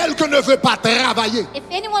 Si quelqu'un ne veut pas travailler, If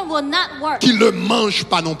anyone will not work, qu'il ne mange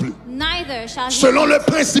pas non plus. neither shall he Selon eat. le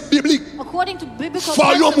principe biblique, According to biblical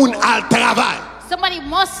faut yon moun principle, al travail. somebody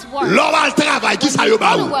must work. L'homme al travail, qui When ça you yo go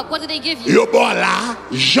ba to ou? work, what do they give you? Yo bon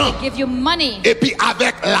l'argent. Give you money. Et puis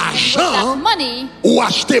avec With that l'argent, money, ou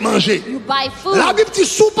acheter manger. you buy food. La Bible dit,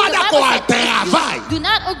 sous pas The d'accord al Bible said, if travail, you do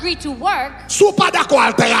not agree to work, sous pas d'accord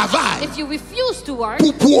al travail, if you refuse to work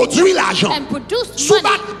pour produire l'argent, and produce sous money,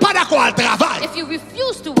 pas d'accord al travail, if you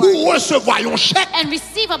refuse to work pour recevoir un chèque, and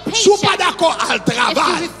receive a sous pas paycheck, d'accord al if you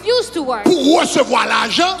travail, refuse to work, pour recevoir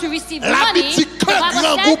l'argent, to receive la money, Bible dit the que Bible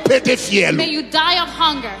grand said, groupe était fier. may you die of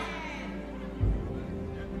hunger.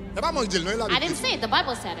 C'est pas moi qui dis, non, la I Bible didn't dit. say it, the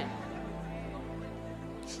Bible said it.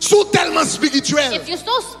 Sous tellement spirituel. If you're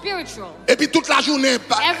so spiritual, Et puis toute la journée,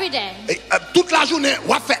 every day, toute la journée,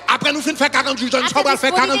 on va faire, après nous finissons faire 40 jours jeunes, after on va this faire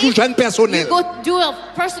 40 40 jours days, jeunes you personnels. go do a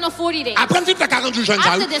personal 40 days. Après nous finissons faire 40 jours jeunes,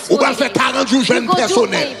 After this on va 40 faire days, 40 jours you jeunes go do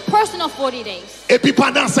personnels. a personal 40 days. Et puis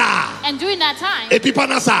pendant ça, And during that time,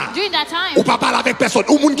 during that on time, pas parler avec personne.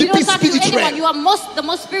 Ou monde qui you est plus don't talk to anyone. spirituel. You are the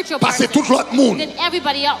most spiritual Parce que person tout l'autre monde. than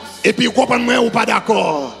everybody else. Et puis vous comprenez moi ou pas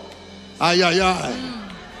d'accord. Aïe aïe aïe.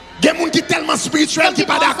 Il y a des gens qui sont tellement spirituels Some qui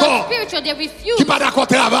people pas are so d'accord. spiritual, they refuse Qui pas d'accord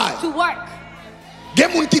travail. to work. Il y a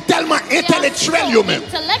des gens qui sont tellement They are intellectuels so eux-mêmes.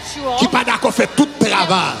 intellectual, Qui pas d'accord faire tout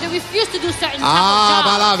travail. they refuse to do certain type Ah, of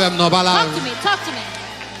jobs. pas là avec non, pas là. Talk to me, talk to me.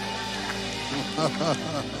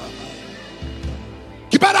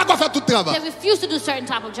 Qui pas d'accord faire tout travail. They refuse to do certain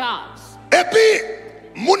type of jobs. Et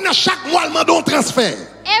puis, moun chaque mois demande un transfert.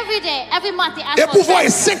 Every day, every month they ask Et for pour a voir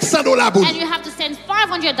transfer. $500 pour And lui. you have to send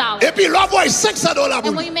 $500. Et puis là, voir $500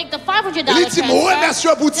 pour And when lui. you make the $500 Il dit, moi, transfer,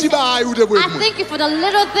 monsieur, pour petit bail ou de I thank you for the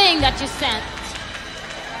little thing that you sent.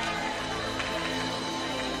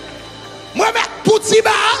 Moi, mais pour petit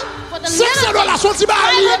bail, For the $500 son petit bail.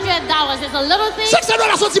 $500 is a little thing.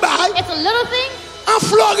 $500 son petit bail. It's a little thing. En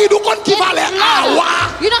Floride, ou compte qui In valait Florida. awa.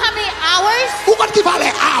 You know how many hours? Ou compte qui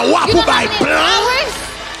valait awa You pour know how bail many plan. hours?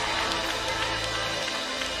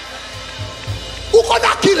 Ou qu'on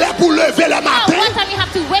a qui l'est pour lever le Now, matin. one time you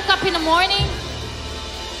have to wake up in the morning.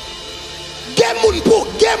 Gen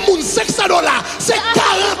moun $500, c'est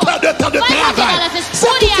 40 heures de temps de travail. C'est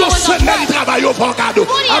toute la semaine de travail au fond cadeau. 40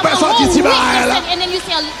 hours Après the ça, whole qui dit, week, bah, you là. send, and then you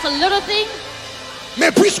say it's a little thing.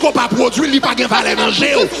 Mais puisqu'on pas produit, il n'y a pas de valeur dans le jeu.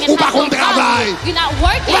 Ou pas qu'on travaille. You're not Ou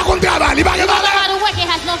working. pas qu'on travaille, il n'y a pas de You don't know valeur. how to work. It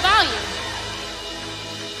has no value.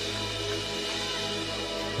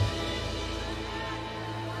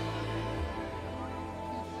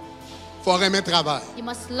 Faut aimer travail. You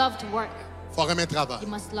must love to work. Faut aimer travail. You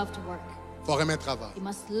must love to work. Faut aimer travail. You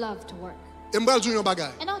must love to work. Et je vais dire un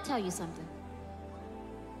bagage. And I'll tell you something.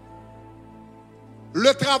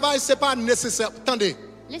 Le travail, c'est pas nécessaire. Attendez.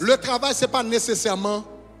 Listen. Le travail, c'est pas nécessairement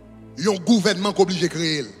un gouvernement qui est obligé de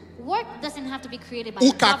créer. Work doesn't have to be created by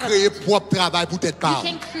Ou the qu'à créer government. propre travail pour tête You part.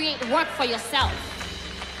 can create work for yourself.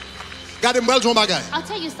 Regardez-moi le bagage. I'll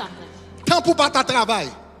tell you something. Tant pour pas ta travail,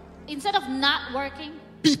 Instead of not working,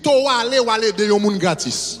 plutôt aller ou aller de un monde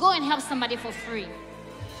gratis. go and help somebody for free.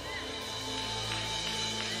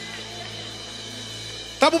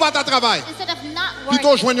 Tant pour pas ta travail, Instead of not plutôt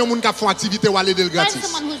working, joindre un monde qui fait activité ou aller de find gratis.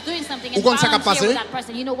 someone who's doing something Vous and comprenez ça qui a volunteer passé? with that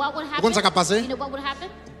person. You know what would comprenez ça qui a happen? passé? You know what would happen?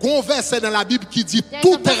 Gon verset dans la Bible qui dit There's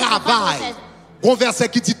tout a verse in the Bible travail. that says, Gon verset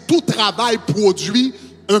qui dit tout travail produit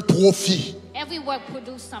un profit. every work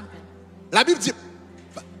produces something. La Bible dit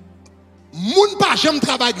moun pa jamais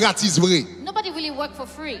travail gratis vrai. Nobody really work for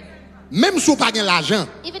free. Même si vous pas gain l'argent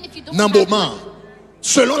Even if you don't dans have moment. money.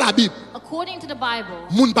 Selon la Bible, According to the Bible,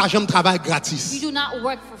 moun pa jamais travail you gratis. do not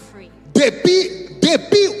work for free.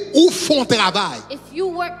 Depuis ou font travail, If you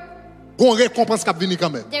work, gon récompense qui venir quand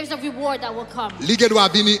même. there's a reward that will come. Li gen doit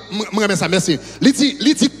venir, moi remercie ça, merci. Li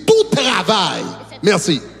dit tout travail,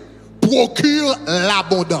 merci, procure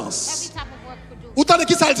l'abondance. Every type of work produces. Vous entendez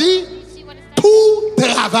qui ça dit? You see what it says? Tout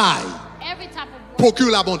travail Every type of work procure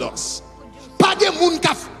l'abondance. produces. Pas de moun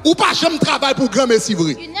ka ou pas jamais travail pour grand merci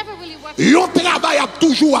vrai. You never really work. Yon travail a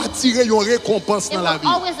toujours attiré une récompense It dans will la vie.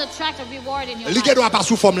 always attract a reward in your Li life. gen doit pas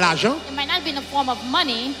sous forme l'argent, It might not be in the form of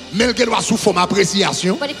money, mais li gen doit sous forme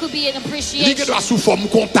appréciation. but it could be an Li gen appreciation doit sous forme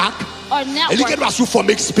contact. or Li gen network. doit sous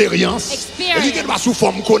forme expérience. Experience. Li gen doit sous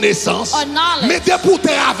forme connaissance. Or knowledge. Mettez pour As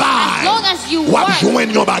travail. long as you Ou ap work,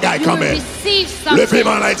 joindre yon bagay you quand will même. receive something. Levez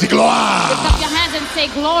main là et dit gloire. Lift up your hands and say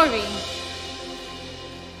glory.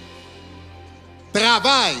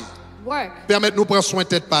 Travail Work permet nous prendre soin de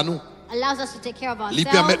tête pas nous. allows us to take care of Il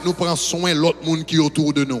permet ourselves nous prendre soin de l'autre monde qui est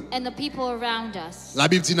autour de nous. and the people around us. La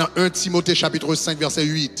Bible dit dans 1 Timothée chapitre 5 verset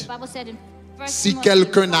 8. The Bible said in 1 Si Timothy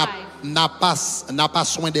quelqu'un 5, n'a pas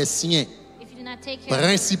soin des siens, if you do not take care of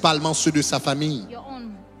principalement ceux de sa famille, your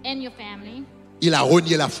own and your family, il a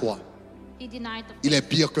renié la foi. he denied the Il faith. est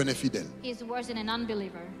pire qu'un infidèle. He is worse than an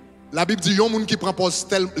unbeliever. La Bible dit, yon moun qui prend pause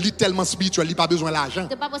tellement spirituel, il n'a pas besoin d'argent.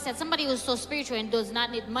 The Bible said somebody who is so spiritual and does not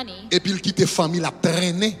need money Et puis il quitte famille, la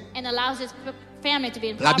traîner. and allows his family to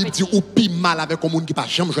be in La Bible dit, poverty. ou pis mal avec un monde qui n'a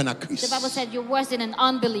jamais joué à The Christ. Bible said you're worse than an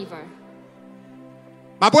unbeliever.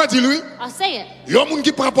 Ma boy dit lui, I'll say it. yon moun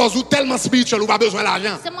qui prend pause ou tellement spirituel, ou pas besoin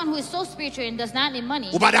d'argent. Someone who is so spiritual and does not need money,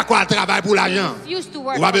 Ou pas d'accord à travailler pour l'argent. refuse to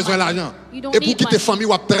work Ou pas for besoin money. d'argent. You don't Et pour need quitter money. famille,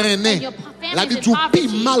 ou traîner. And your family La is Bible in dit, ou pis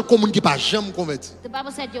poverty. mal comme monde qui n'a jamais converti. The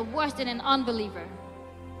Bible said you're worse than an unbeliever.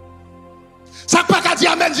 Ça pas qu'à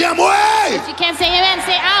dire amen, dis un mot. Hey! If you can't say amen,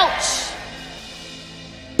 say ouch.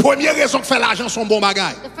 Première raison que fait l'argent, son bon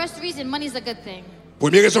bagage. The first reason money is a good thing.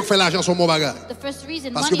 Première raison que fait l'argent, son bon bagage. The first reason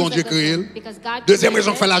Parce que money bon is Dieu a good crée. thing. Because God Deuxième created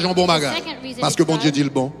raison que fait it. l'argent, bon The bagage. second reason Parce it's que bon good. Dieu dit le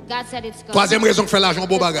bon. God said it's good. Troisième raison que fait l'argent,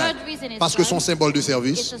 bon The bagage. third reason it's Parce que good. son symbole de It's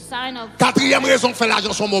service. a sign of. Quatrième raison que fait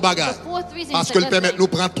l'argent, son bon bagage. The fourth reason Parce it's que a le good permet thing. nous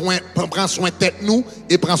prendre soin de tête nous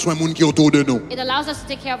et prendre soin de monde qui est autour de nous. It allows us to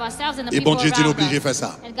take care of ourselves and the Et people bon Dieu dit around obligé de us. faire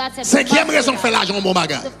ça. And God said, Cinquième "We must raison do que fait that." l'argent, bon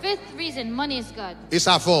bagage. The fifth reason money is good Et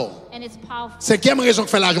ça fort. and it's powerful. Cinquième raison que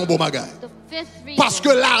fait l'argent, bon bagage. The fifth reason. Parce que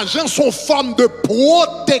l'argent sont forme de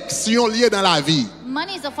protection liée dans la vie.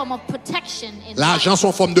 Money is a form of protection in L'argent life.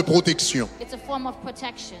 sont forme de protection. It's a form of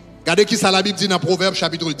protection. Regardez qui ça la Bible dit dans Proverbe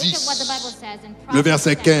chapitre Look at what the 10. Bible says in Le Proverbs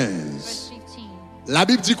verset 10, 15. verse 15. La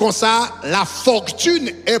Bible dit comme ça, la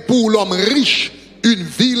fortune est pour l'homme riche une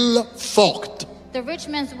ville forte. The rich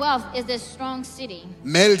man's wealth is the strong city.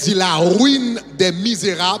 Mais elle dit la ruine des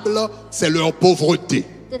misérables, c'est leur pauvreté.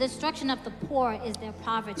 The destruction of the poor is their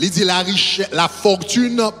poverty. Il dit la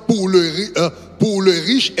fortune pour le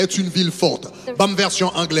riche est une ville forte. Bonne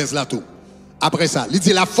version anglaise là tout. Après ça, il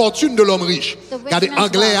dit la fortune de l'homme riche. Regardez,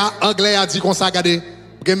 anglais a dit comme ça, regardez,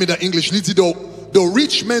 give me the English. Il dit the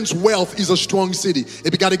rich man's wealth is a strong city. Et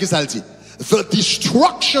puis regardez ce qu'il dit. The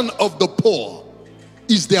destruction of the poor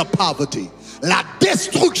is their poverty. La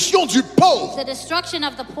destruction du pauvre, The destruction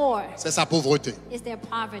of the poor c'est sa pauvreté. is their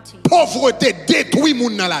poverty. Pauvreté détruit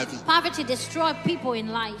monde dans la vie. Poverty destroys people in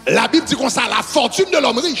life. La Bible dit comme ça, la fortune de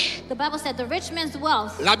l'homme riche. The Bible said the rich man's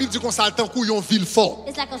wealth La Bible dit qu'on ça tant qu'on une ville forte.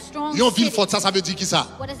 is like a strong Une ville city. forte, ça veut dire qui ça?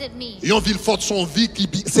 What does it mean? Une ville forte,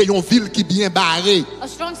 c'est une ville qui bien barrée. A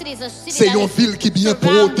strong city is a city C'est that une is ville qui bien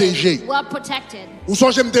surrounded, protégée. well protected. Ou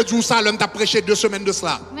soit je me dit ça, l'homme t'a prêché 2 semaines de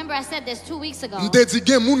cela. Remember I said this 2 weeks ago. Je te dit, il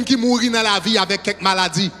y a des gens qui mourent dans la vie avec quelques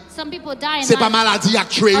maladies. Some people die in C'est pas life maladie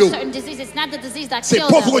qui tue. of certain disease. It's not the disease that C'est kills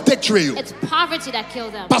them. pauvreté qui tue. It's poverty that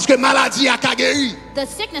kills them. Parce que maladie a guéri. The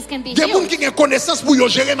sickness can be Il y a des gens healed. qui ont connaissance pour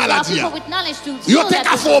gérer There are maladie. people with knowledge to Ils ont heal that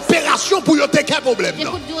fait disease. opération pour gérer quel problème. They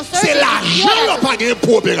could do a C'est surgery l'argent to qui n'a heal pas gagné pour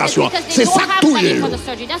It's opération. because they C'est don't ça have que tout money est. for the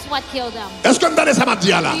surgery. That's what killed them. Est-ce que vous entendez ça m'a dit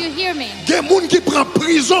là? Do you hear me? Il y a des gens qui prennent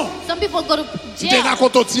prison. Some people go to Je te jail.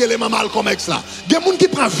 raconte aussi élément mal comme ça. Il y a des gens qui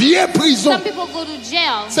prennent vieille prison. Some people go to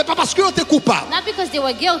jail. C'est pas parce qu'ils étaient coupables. Not because they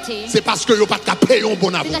were guilty. C'est parce qu'ils n'ont pas de payer un bon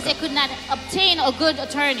Because avocat. they could not obtain a good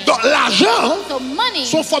attorney. Donc l'argent, So money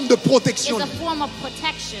sont forme de is protection. a form of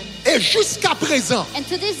protection. Et jusqu'à présent, And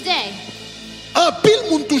to this day, un pile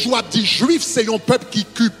monde toujours a dit juif c'est un peuple qui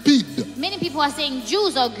cupide. many people are saying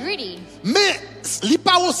Jews are greedy. Mais li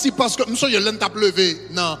pas aussi parce que m'songe l'un t'a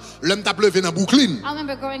levé dans Brooklyn. I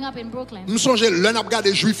remember growing up in Brooklyn. M'songe l'un a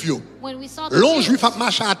regardé juif yo. When we saw the L'on Jews, juif a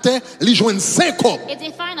marché à terre, li joine 5 cop. if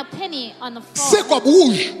they find a penny on the 5 floor, cop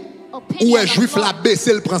rouge. a penny Ou on est the juif floor, la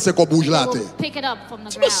baissé le prend 5 cop rouge là à they terre. will pick it up from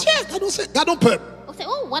the Monsieur, ground. regardons peuple. We'll say,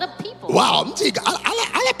 oh, what a people. Wow, m'dit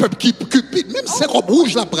allez peuple qui cupide, même 5 cop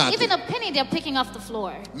rouge là prend. Even a penny they're picking off the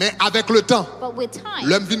floor. Mais avec le temps, But with time,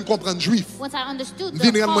 l'homme vient comprendre juif. once I understood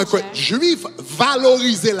Vient the rendre que culture, juif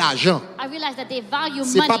valoriser l'argent. I realized that they value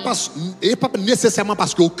C'est pas money, parce et pas nécessairement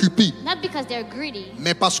parce qu'ils occupent, not because they're greedy,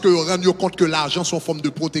 mais parce qu'ils rendent compte que l'argent sont forme de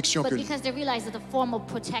protection but que lui. because they realize it's a form of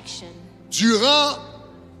protection. Durant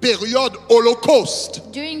période holocauste,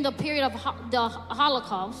 During the period of the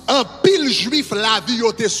Holocaust, un pile juif la vie a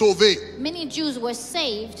été sauvé. many Jews were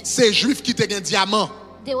saved. C'est juif qui te un diamant,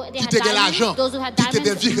 They qui had te diamonds, l'argent, those who had qui te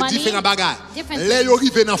diamonds, money, différents bagages. different Là ils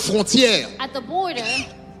arrivent dans frontière. At the border,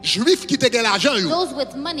 Juif qui te l'argent yo, those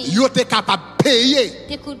with money, yo te capable payer.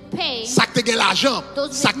 they could pay. Ça que te l'argent,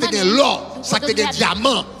 Those ça with que te money, l'or, ça que those te who had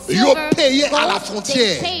diamant, silver, yo payé à la gold,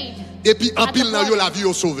 frontière. they paid Et puis en at pile the nan yo border. la vie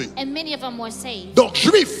yo sauvé. And many of them were saved. Donc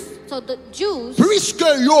juif, So the Jews, puisque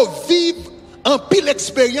yo vivent en pile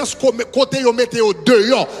expérience côté yo mette yo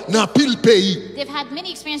dehors dans pile pays, they've had many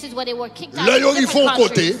experiences where they were kicked out Là, of yo y font different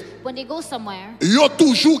countries. côté. When they go somewhere, yo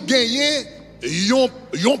toujours gagné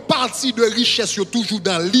yon partie de richesse yo toujours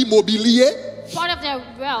dans l'immobilier. part of their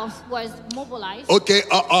wealth was mobilized OK,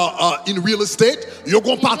 in real estate, yo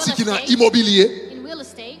gon In partie real qui dans estate. immobilier in real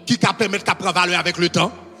estate, qui ka permettre qu'à prendre valeur avec le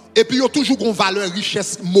temps. Et puis yo toujours gon valeur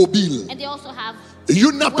richesse mobile. and they also have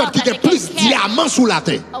Yon nan peuple wealth qui that a they plus can de carry. diamants sous la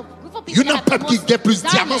terre. A group of people Yon that nan have the peuple qui a plus de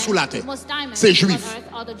diamants sous la terre. most diamonds C'est on juif. earth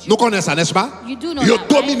are the Jews. Nous connaissons ça, n'est-ce pas? You do know Yo that,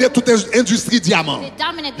 dominé right? toute industrie diamant. They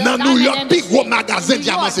dominate the Dans New diamond York, plus industry. gros magasin New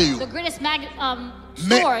diamant York, c'est yo. the greatest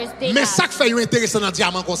Mais stores they mais have. ça qui fait yo intéressant dans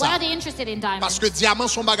diamant comme Why ça. are they interested in diamonds? Parce que diamant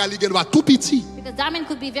son bagage il doit tout petit Because diamond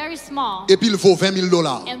could be very small et puis il vaut $20 000.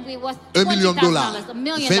 and we worth $1 million, $20,000, $1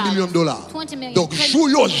 million, $20 millions. 20 million. Donc, 20 jou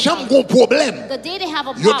yo jamais gon problème. The day they have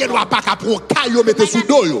a Yo gen doit problem, pas ka prendre caille yo mette they sous might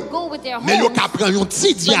dos not yo. go with their Mais yo homes, ka prendre un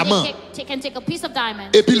petit but diamant they can take a piece of diamond.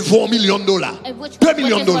 et puis il vaut $1 million, $2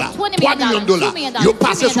 millions, $3 millions, yo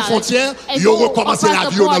passé sous frontière, yo recommencer la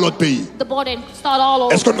vie dans l'autre pays. The border and start all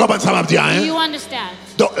over. Est-ce que nous comprenons ça m'a dit Do hein? you understand?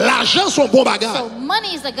 Donc l'argent sont bon bagage So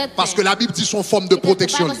money is a good parce que thing. la Bible dit son forme de Because the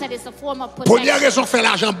protection. Bible said it's a form of Première protection. raison fait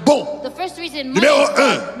l'argent bon. The first reason money Numéro is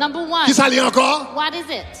good. 1. Number one. Qui ça lit encore? What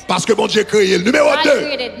is it? Parce que bon Dieu créé. Numéro God 2.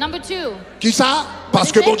 created. Number two. Qui ça? Parce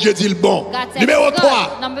is que it? bon Dieu dit le bon. God said Numéro it's good.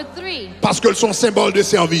 3. Number three. Parce que sont symbole de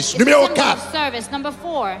service. It's Numéro a symbol 4. of service. Number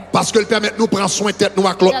four. Parce qu'elle permet de nous prendre soin de tête nous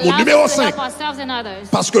avec It l'autre monde. allows Numéro us to 5. help ourselves and others.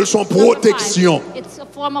 Parce qu'elles sont Number five. protection. It's a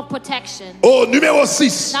form of protection. Oh, numéro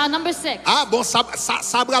 6. Now number six. Ah bon, ça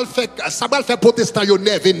va le faire protestant yo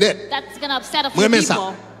net et net. That's gonna upset a few Moi mais people.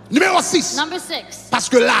 ça. Numéro 6. Number six. Parce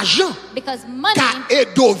que l'argent Because money qui aide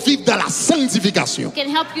à vivre dans la sanctification. can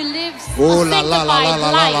help you live Oh a là là là là sanctified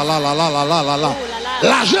là là life. là là là là là là là. Oh là là.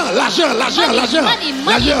 L'argent.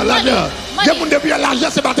 Money. Des gens depuis l'argent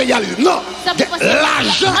c'est matérialiste. Non. Some people say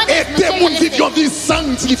L'argent money is aide des gens qui vivent une vie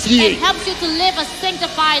sanctifiée. It helps you to live a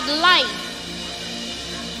sanctified life.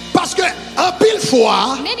 Parce que en pile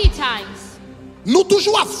fois, Many times nous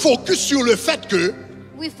toujours à focus sur le fait que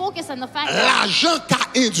we focus on the fact that l'argent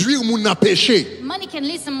qui induire moun dans péché. money can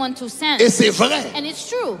lead someone to sin. Et c'est vrai. And it's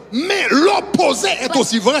true. Mais l'opposé est But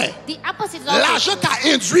aussi vrai. The opposite is also L'argent true.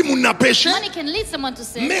 qui induit moun dans péché, Money can lead someone to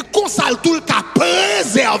sin. mais qu'on ça tout le cas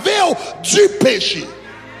préserver du péché.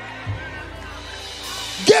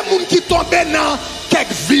 Des gens qui tombent dans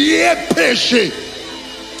quelques vieux péchés.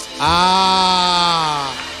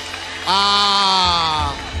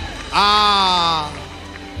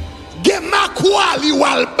 Des makwa li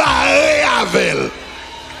wal barre avec.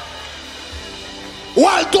 Ou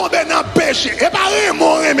al tombe dans péché. Et pas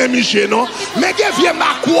remon même Michel non, mais des vieux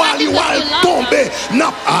makwa li wal tombe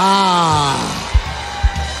dans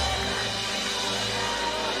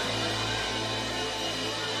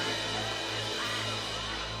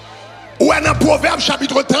Ou dans Proverbe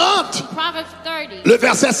chapitre 30, Proverbs 30, le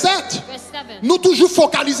verset 7. verse 7. Nous toujours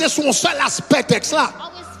focaliser sur un seul aspect texte là.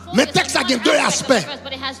 Always focus Mais texte a on deux one aspect of aspects. the verse,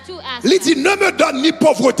 but it has two Il aspects. dit ne me donne ni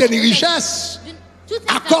pauvreté ni richesse. Two things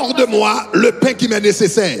that Accorde-moi le pain qui m'est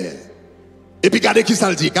nécessaire. Et puis regardez qui ça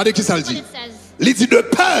le dit. Regardez qui ça le What dit. it says. Il dit de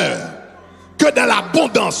peur que dans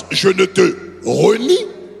l'abondance je ne te renie.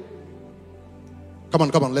 Come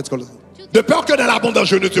on, let's go. De peur que dans l'abondance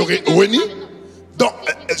je ne te renie. Donc,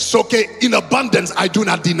 it's okay. In abundance I do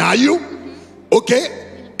not deny you. Ok.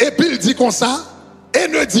 Et puis il dit comme ça. Et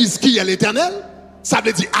ne disent qui est l'éternel. Ça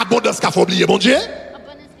veut dire abondance qu'a faut oublier, bon Dieu.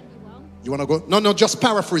 Abundance can be well. You wanna go? No, just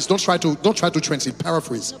paraphrase. Don't try to translate.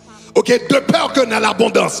 Paraphrase. Ok, de peur que dans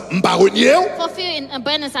l'abondance, m'pa renier. For fear in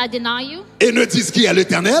abundance I deny you. Et ne disent qui est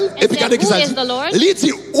l'Éternel. Et puis regardez qui ça dit. Il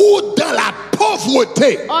dit ou dans la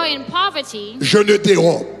pauvreté. Or in poverty. Je ne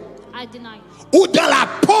dérobe. I deny you. Ou dans la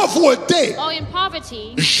pauvreté, or in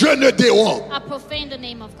poverty, je ne dérobe. I profane the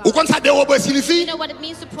name of God. Ou quand ça dérobe signifie? You know what it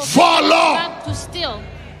means to profane? Volant. To steal.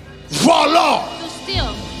 Volant. To steal.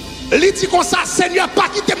 Il dit comme ça, Seigneur, pas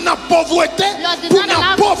quitter dans la pauvreté. Pour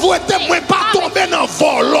la pauvreté, moi pas tomber dans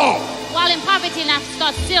volant. While in poverty, and I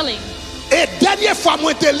start stealing. Et dernière fois,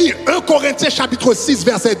 moi, je lis 1 Corinthiens chapitre 6,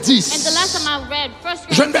 verset 10. And the last time I read,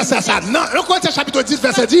 je ne vais pas ça. Non, 1 Corinthiens chapitre 10,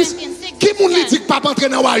 verset 10. Qui moun li dit que pas entrer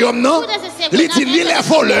dans le royaume, non? Il dit ni les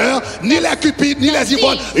voleurs, ni les cupides, ni les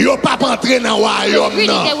ivrognes, ils ne pas entrer dans le royaume,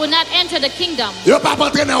 non. They will not enter the kingdom. Ils ne pas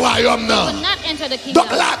entrer dans le royaume, non. They will not enter the kingdom.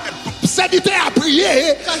 Donc là, serviteur a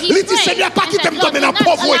prié. Il dit Seigneur, pas quitter me tomber dans la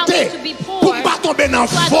pauvreté. Pour ne pas tomber dans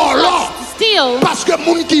le volant. Parce que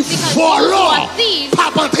moun qui volant,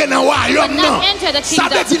 pas entrer dans le royaume, non. Ça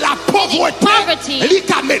veut dire la pauvreté, il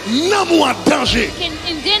peut mettre non en danger. Can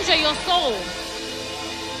endanger your soul.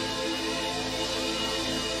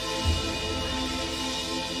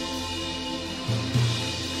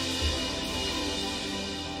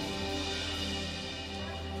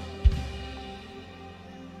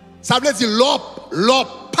 Ça veut dire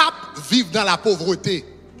l'or pape vivre dans la pauvreté.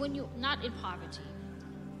 When you're not in poverty,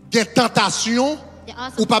 il y a tentation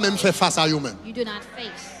ou pas même faire face à eux-mêmes. You do not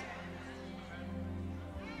face.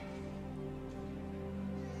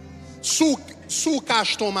 Sous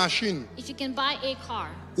cache ton machine. If you can buy a car,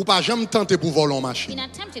 ou pas jamais tenter pour voler une machine. you're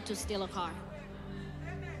not tempted to steal a car.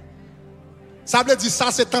 Ça veut dire ça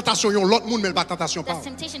c'est tentation l'autre monde mais pas tentation pas. That's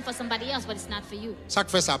temptation for somebody else, but it's not for you. Ça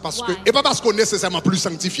fait ça parce Why? que et pas parce qu'on est nécessairement plus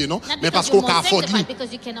sanctifié non, Not mais because parce you're qu'on more a afford sanctified,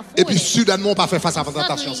 because you can afford et puis it. soudainement on pas faire face à la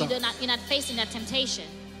tentation ça. Suddenly, you're not facing that temptation.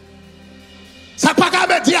 Ça pas qu'à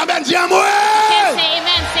me dire amen, dis moi. You can't say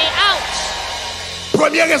amen, say ouch.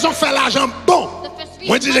 Première raison faire l'argent bon.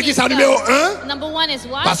 Moi je dis qui ça numéro 1? Number one is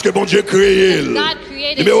what? Parce que bon Dieu créé. God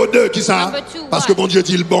created. Numéro 2 qui ça? Number two, Parce what? que bon Dieu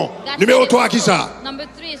dit le bon. God Numéro created 3 the qui good. ça? Number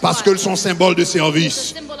three is Parce what? que sont symbole de service.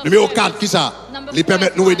 It's a symbol of Numéro service. 4 qui ça? Number Les four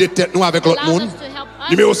permettent is nous what? aider tête nous avec l'autre Allows monde. us to help us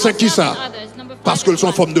Numéro to 5 qui help ça? others. Number five Parce que is sont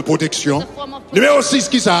what? forme de protection. It's a form of Numéro protection. 6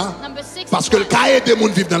 qui ça? Number six Parce is que le what? cahier des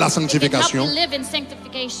monde vivent dans la It can help sanctification. you live in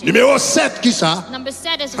sanctification. Numéro 7 qui ça? Number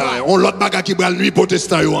seven is Ah, what? on l'autre bagarre qui brûle nuit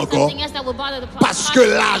protestant yo encore. Something else that will bother the Parce que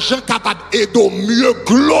l'argent capable d'aider mieux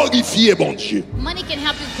glorifier bon Dieu. money can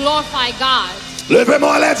help you glorify God.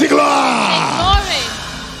 Levez-moi là, dis Say gloire. glory.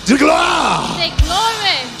 Dis gloire. Say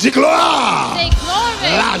glory. Dis gloire. Say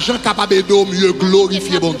glory. L'argent capable d'aider mieux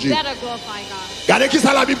glorifier bon Dieu. Better glorify God. Regardez qui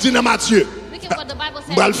ça la Bible dit dans Matthieu. Look at what the Bible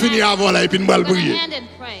says. On va le finir avant là et puis on va le We're gonna prier. hand and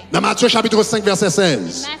pray. Dans Matthieu chapitre 5 verset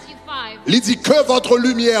 16. Matthew 5. Il dit que votre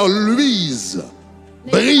lumière luise,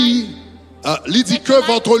 brille. Il dit que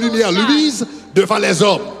votre lumière luise devant les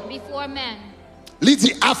hommes. Before men, Il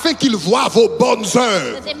dit afin qu'ils voient vos bonnes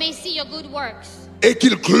œuvres that they may see your good works et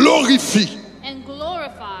qu'ils glorifient, and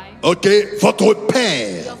glorify ok, votre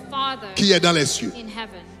Père your Father qui est dans les cieux. in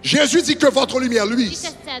heaven. Jésus dit que votre lumière luise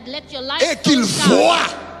Jesus said, let your light et qu'ils so shine voient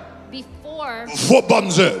before vos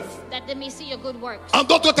bonnes œuvres. that they may see your good works. En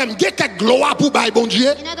d'autres termes, il y a quelques gloire pour bailler bon Dieu.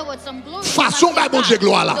 In other words, some glory. Façon you must bailler bon give Dieu God.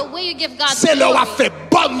 gloire là. The way you give God C'est là où a glory fait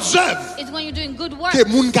bonnes œuvres is when you're doing good works que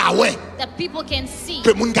moun ka wè, that people can see.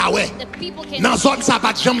 que moun ka wè. That people can Dans see. zone ça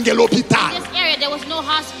pas jamais gen l'hôpital. In this area, there was no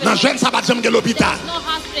hospital. Dans jeune ça pas jamais gen There l'hôpital. was no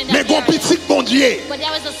hospital in Mais that gon area. petit bon Dieu But there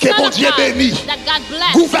was a que son bon of Dieu God béni. that God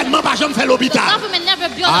blessed. Gouvernement pas jamais fait The l'hôpital. government never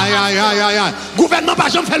built a Aïe aïe hospital. aïe aïe aïe. Gouvernement pas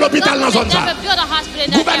jamais fait l'hôpital dans zone ça. Never built a hospital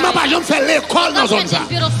in that Gouvernement pas area. jamais fait l'école dans zone ça.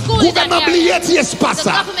 Gouvernement oublié ti espace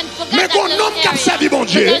ça. Mais qu'on homme qui a servi bon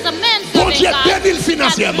Dieu. Bon Dieu béni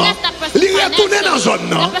financièrement. Il retourne dans zone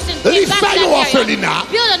non. Il fait un orphelinat.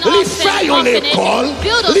 Il fait une école.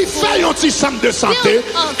 Il fait un petit centre de santé.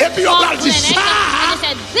 Et puis on va dire ça.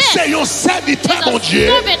 C'est un serviteur bon Dieu.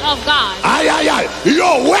 Servant of God. Aïe aïe aïe.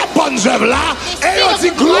 Yo ouais bonnes œuvres là. Et on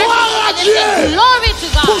dit gloire à Dieu. Glory to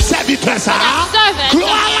God. Pour serviteur ça.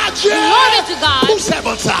 Gloire à Dieu. Glory to God. Pour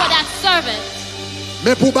serviteur ça. For that servant.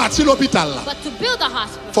 Mais pour bâtir l'hôpital là, But to build a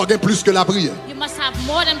hospital, il faut gagner plus que la prière. you must have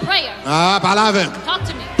more than prayer. Ah, par là avec. Talk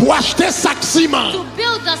to me. Pour acheter sac ciment, To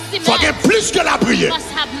build the il faut gagner cement, plus que la prière. you must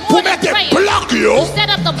have Pour more than mettre des prayer. blocs, yo, To set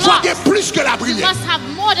up the il faut blocks, gagner plus que la you prière. must have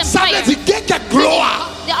more than Ça prayer. veut dire qu'il y a quelque gloire.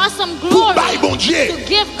 There are some Pour glory bailler bon Dieu, to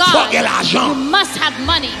give il faut God. gagner l'argent. You must have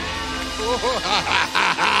money.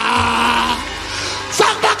 Ça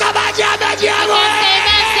ne va pas dire, mais dire, You can't say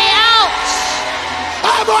amen, say ouch.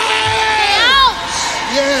 ah ouais. Say ouch.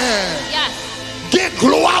 Yeah. Yes. Quelle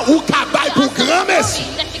gloire ou cabaye There pour are some grand glory merci.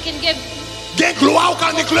 that you can give Gen gloire quand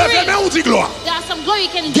on lever mais on dit gloire. There are some glory you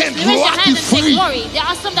can Gen just raise your gloire hand qui and say free. glory. There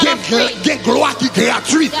are some that are free. Gen gloire qui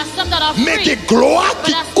gratuite. There are some that are Mais free. gen gloire But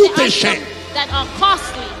qui there coûte are cher. some that are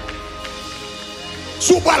costly.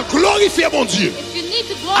 Si vous voulez glorifier mon Dieu If you need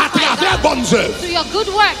to à glorify travers God bonnes œuvres, through your good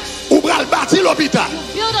works, vous voulez bâtir l'hôpital, you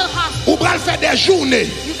build a hospital. vous voulez faire des journées,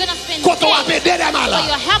 You're gonna spend quand on va days aider des where malades,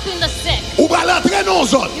 you're helping the sick. vous voulez entrer dans une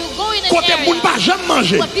zone, You go in an côté area moun pas jamais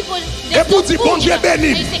manger. where people Et there's pour no dire food. bon Dieu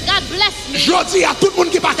béni, And you say God bless me. je dis à tout le monde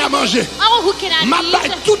qui n'a pas qu'à manger, Oh, who can I Ma feed?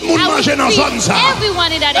 baille tout le monde I will manger dans feed zone ça.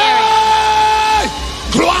 everyone in that area. hey!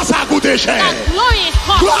 Gloire ça a coûté cher. That glory is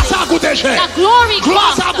costly. Gloire ça a coûté cher. That glory Gloire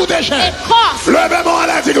costs. ça a coûté cher. It costs. Levez-moi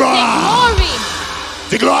là, dis Say gloire. glory.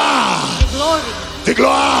 Dis gloire. Say glory. Dis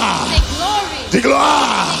gloire. Say glory. Dis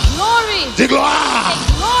gloire. Glory. Dis gloire.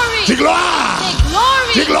 Glory. Dis gloire. Say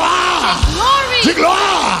glory. Dis gloire. Glory. Dis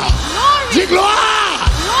gloire. Glory. Dis gloire.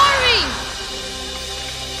 Glory.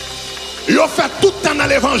 Ils ont fait tout le temps dans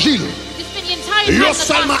l'évangile. You spend the entire Ils time ont in the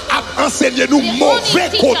seulement gospel. enseigné nous They mauvais only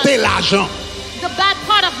teach côté us l'argent. The bad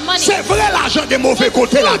part of money. C'est vrai l'argent des mauvais It's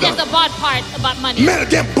côtés true là-dedans. there's a bad part about money. Mais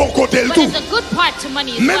il y a un bon côté le But tout. there's a good part to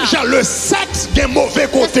money as Même well. genre le sexe a un mauvais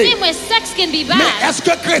The côté. same way sex can be bad. Mais est-ce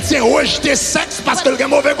que chrétien rejette le sexe parce qu'il a un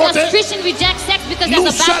mauvais côté? Does Christian reject sex because Nous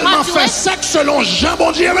there's a bad seulement part to fait it? sexe selon Jean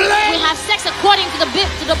bon Dieu. We have sex according to the Mais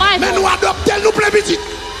Bible. nous adoptons nous plein petit.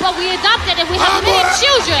 But we adopted it. We Ah, have many boy.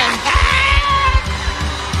 children.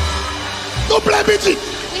 Nous plein petit.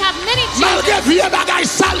 We have many Malgré children. vieux bagaille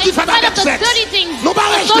sale qui In fait spite avec of the sexe. dirty things Nous pas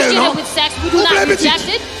rejeter, non? associated with sex, we do Nous not plein petit. reject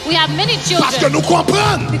it. We have many Parce que children nous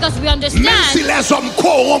comprenons. because we Même si understand. les hommes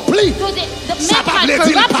corrompus, Though the ça men va can veut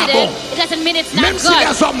dire corrupt pas it, bon. it doesn't mean it's not Même si good.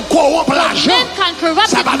 les hommes corrompent Though l'argent, men can corrupt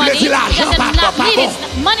ça it va veut money, dire it l'argent doesn't pas not mean bon.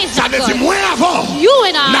 money's Ça not veut dire good. moins avant. You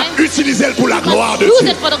and I N'a utilisé pour la gloire de must use Dieu.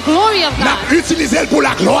 it for the glory of N'a God. utilisé pour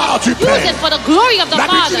la gloire du Use Père. it for the glory of the N'a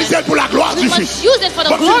Father. utilisé pour la gloire We du must Fils. use it for the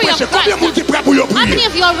Bon, glory tu of prêches. Combien de monde Christ. qui prêt pour y How many prier?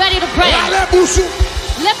 of you are ready to pray? Allez, boussou.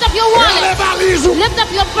 Lift up your Allez, wallet. valise. Lift up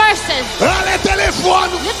your purses. Allez,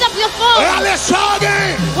 téléphone. Lift up your phone. Allez,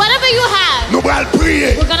 sorguin. Whatever you have, Nous allons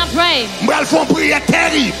prier. we're gonna pray. Nous allons faire une prière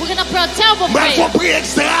terrible. We're gonna pray a terrible Nous allons faire prayer, une prière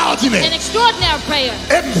extraordinaire. an extraordinary prayer.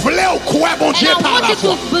 Et vous voulez croire bon And Dieu I par want la you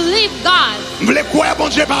foi. to believe God. Vous voulez croire bon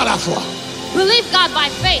Dieu par la foi. Believe God by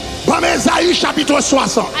faith. Dans Ésaïe chapitre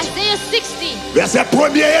 60, Isaiah 60, verset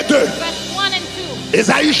 1er et 2. verse 1 and 2.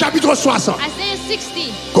 Ésaïe chapitre 60. Isaiah 60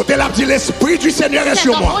 Côté là, dit l'Esprit du Seigneur est says,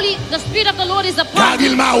 sur moi. the Spirit of the Lord is Car upon me,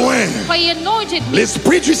 il m'a oint. for he anointed me.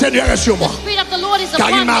 L'Esprit du Seigneur est sur moi. The Spirit of the Lord is Car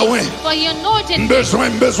il upon m'a me, oint. for he anointed me.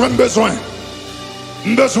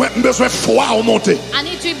 Besoin foi au monter. I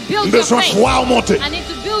need to build your Besoin faith. foi au monter. I need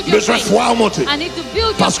to build your Besoin faith. foi au monter. I need to build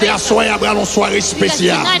your Parce que la faith. soirée après une soirée Because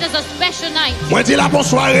spéciale. tonight is a special night. Moi dis la bonne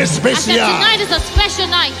soirée I said spéciale. tonight is a special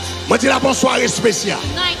night. Moi dis la bonne soirée spéciale.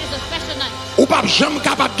 Tonight is a special night. Ou pas jamais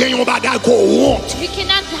capable de gagner un bagage qu'on honte. You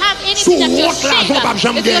cannot have Sous anything that you're honte, l'argent, ashamed pas of.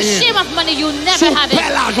 jamais If you're gagner. ashamed of money, you Sous never have père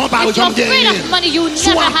it. l'argent pas If you're jamais afraid gagner. of money, you Sous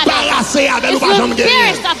never have embarrassé it. avec If ou pas you're jamais gagner.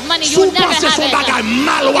 embarrassed of money, Sous you never penser have son bagage it.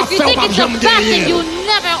 mal ou à If you faire ou think pas it's a jamais bad thing, gagner. you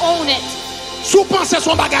never own it. Sous penser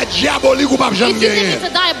son bagage diabolique ou pas jamais If you think gagner. it's a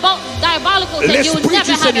diabolical thing, you L'Esprit never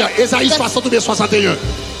du have Seigneur, it. Ésaïe 60 ou bien 61.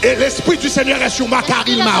 Et l'Esprit du Seigneur est sur moi car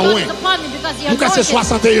il m'a oint. Nous c'est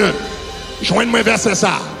 61. Joignez-moi verset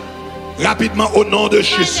ça. Rapidement au nom de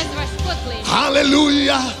Jésus.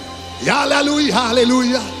 Alléluia. Alléluia.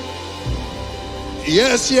 Alléluia.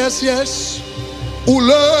 Yes, yes, yes. Ou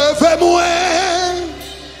levez-moi.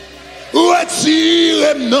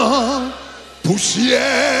 Retirez-moi.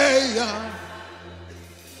 Poussière.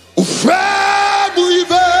 Ou fait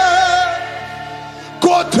briver.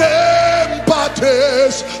 Côté pas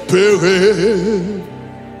espérer.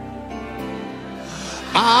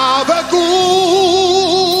 Avec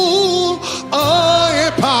vous,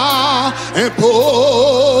 rien pas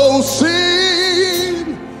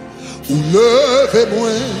impossible. Ou levez-moi,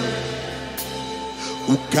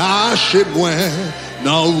 ou cachez-moi,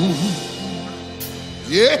 non.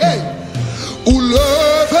 Yeah. Ou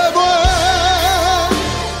levez-moi,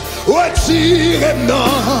 retirez-moi,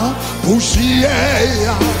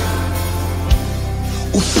 poussière.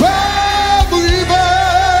 Ou faites briver.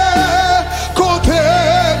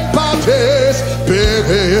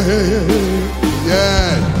 Espérer,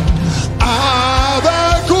 yeah.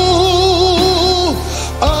 Avec vous,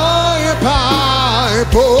 rien pas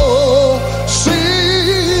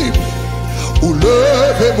impossible. Ou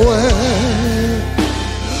levez-moi,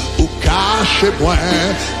 ou cachez-moi.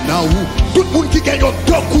 Non, tout le monde qui gagne un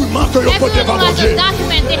document que vous portez devant mon Dieu.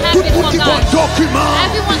 Tout le monde qui gagne un document.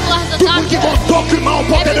 Tout le monde qui gagne un document au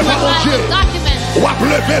devant mon Dieu. Ou à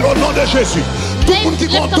lever le nom de Jésus. Tout le monde qui a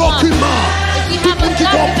un document, tout le monde qui a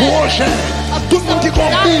un projet, tout le monde qui a un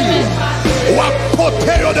pile, ou à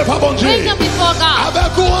porter devant bon Dieu.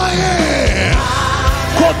 Avec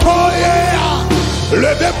rien,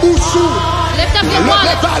 levez boussou,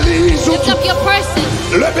 levez valise,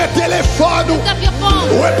 levez téléphone,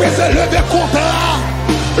 levez contrat,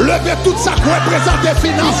 levez tout ça qui représente les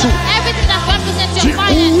finances.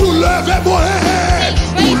 Ou levez-moi,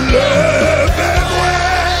 ou levez-moi.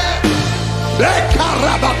 Les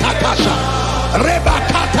karabatakasha,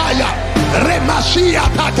 rebakataya, remashia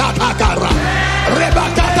tatatakara,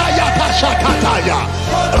 rebakataya tashakataya,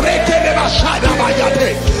 rekelebashada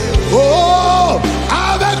bayate. Oh,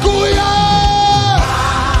 avec Ouya,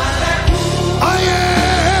 aïe,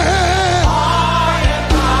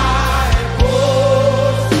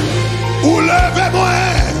 ou levez-moi,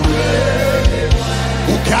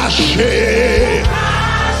 ou cachez.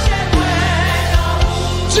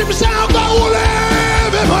 Si vous savez encore où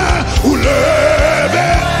levez-moi, ou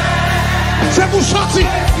levez. C'est pour sortir.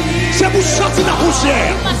 C'est pour sortir la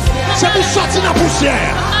poussière. C'est pour sortir la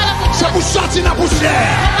poussière. C'est pour sortir la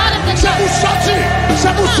poussière. C'est pour sortir.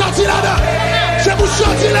 C'est pour sortir là-dedans. C'est pour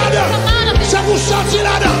sortir là-dedans. C'est pour sortir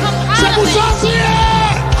là-dedans. C'est pour sortir.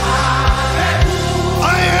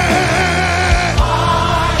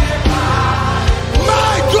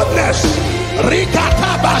 My goodness.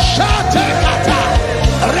 Rikata bashate kata.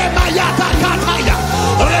 Remayata kataya,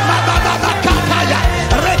 remababa kataya,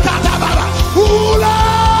 rekata baba, oula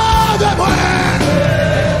de moi.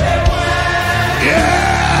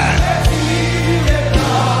 Yeah.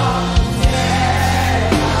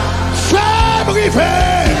 Fais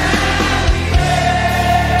briver,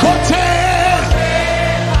 côté.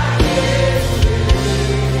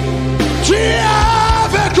 Tu es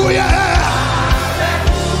avec nous hier.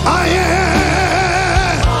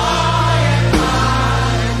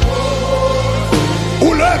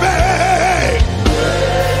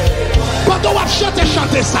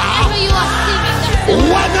 Chanter ça, ou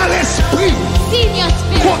dans l'esprit,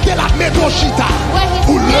 côté la médochita,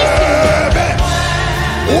 ou lever,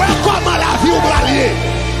 ou comment la vie ou bralier,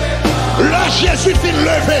 le Jésus fin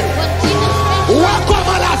lever, ou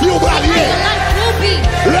comment la vie ou bralier,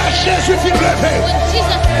 le Jésus fin lever,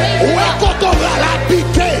 ou quand on va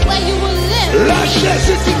l'habiter, le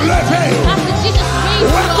Jésus fin lever, ou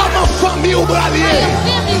comment famille ou bralier,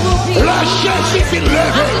 le Jésus fin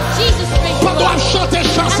lever. Pendant chanter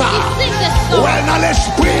chanson, ouais dans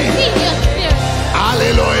l'esprit.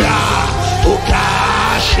 Alléluia, au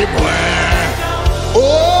cache-moi. Oh,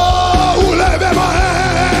 ou levez-moi.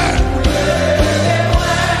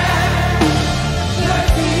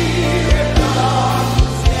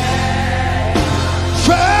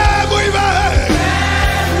 Fais briver.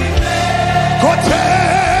 Côté.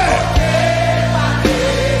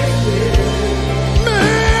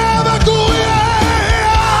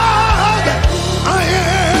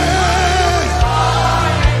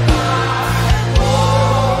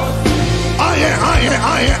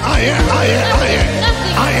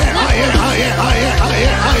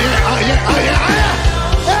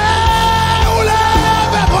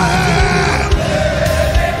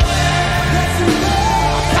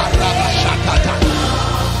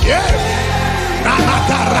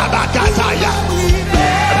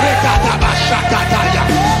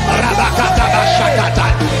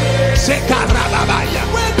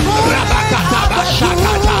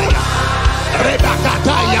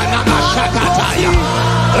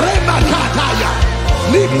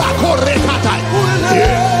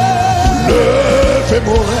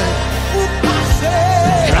 Levez-moi,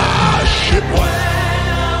 cachez-moi.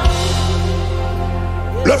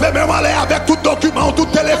 Levez-moi avec tout document, tout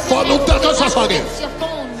téléphone, tout tel que ça soit.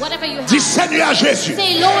 Dis Seigneur Jésus.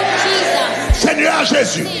 Seigneur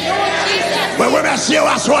Jésus. Je vous remercie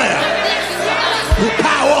à soir pour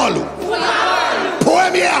parole.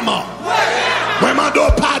 Premièrement, je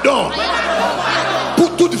demande pardon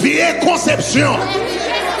pour toute vieille conception.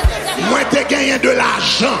 Moi, j'ai gagné de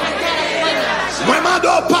l'argent. Moi, je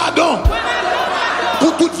demande pardon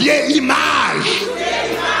pour toute vieille image.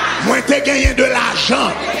 Moi, j'ai gagné de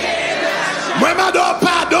l'argent. Moi, je demande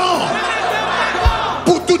pardon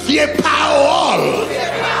pour toute vieille parole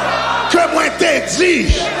que moi, j'ai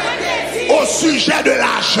dit au sujet de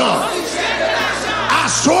l'argent. À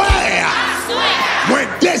soir, moi,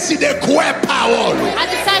 décide quoi parole. I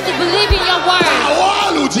decide to believe in your word.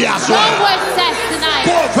 Parole ou dit à soir. Your word says tonight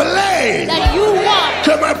Pour that you want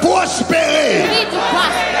que moi prospérer me to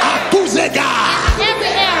prosper à tous égards in every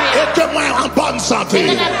area et que moi en bonne santé.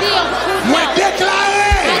 and that I be of good Moi health.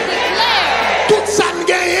 déclarer I declare tout ça me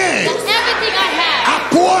gagne that everything I have à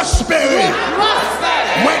prospérer. will prosper.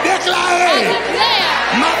 Moi I déclarer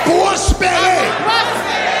declare ma prospérer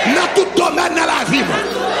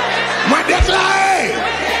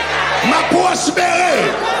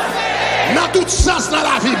tout sens dans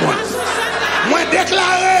la vie, moi. Moi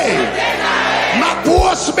déclaré, ma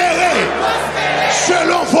prospérer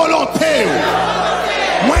selon volonté.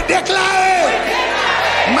 Moi déclaré,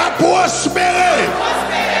 ma prospérer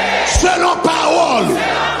selon parole.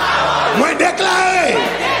 Moi déclaré,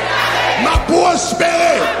 ma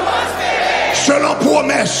prospérer selon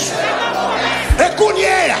promesse. Et qu'on y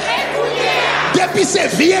est, depuis ces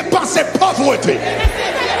vieilles pensées pauvreté,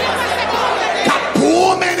 qu'a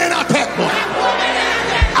promené dans la tête, moi.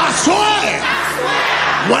 Assoir,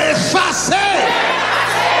 moi effacé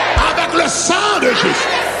avec le sang de Jésus.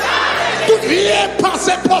 Toute vieille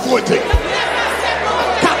pensée pauvreté,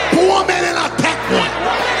 qu'a promené dans la tête, moi.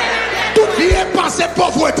 Toute vieille pensée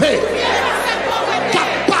pauvreté,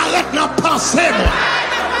 qu'a paraît dans la pensée, moi.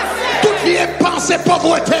 Toute vieille pensée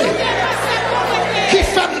pauvreté, qui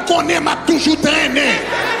fait me connaître, m'a toujours traîné.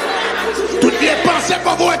 Toute vieille pensée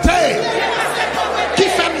pauvreté, qui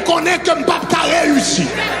fait me connaître que je ne peux pas réussir.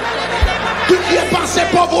 Toute vieille pensée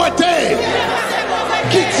pauvreté,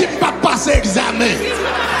 qui dit que je ne peux pas passer examen.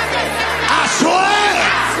 Assoir,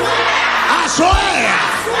 assoir,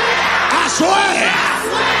 assoir,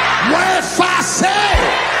 moi effacé,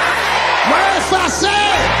 moi effacé,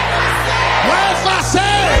 moi effacé,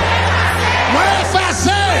 moi effacé,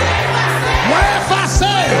 moi effacé,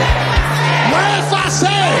 moi effacé,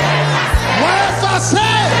 moi effacé,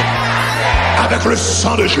 avec le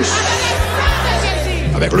sang de Jésus,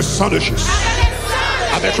 avec le sang de Jésus,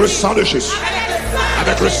 avec le sang de Jésus,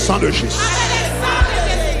 avec le sang de Jésus.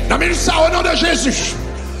 Dans ça, au nom de Jésus,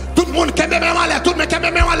 tout le monde qui est même en l'air, tout le monde qui est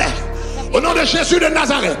même en l'air, au nom de Jésus de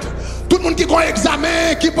Nazareth, tout le monde qui a un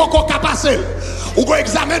examen, qui peut pas passer, ou un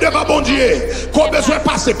examen devant bon Dieu, qu'on a besoin de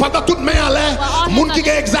passer, pendant tout le monde en l'air, le monde qui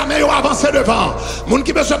a un examen, il avance devant, le monde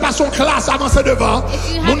qui a besoin de passer en classe, avance devant,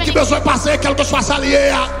 le monde qui a besoin de passer, quel que soit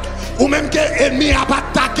salier, ou même que l'ennemi a pas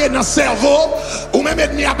attaqué dans le cerveau, ou même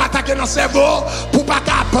l'ennemi a pas attaqué dans le cerveau, pour pas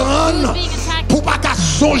apprendre, pour pas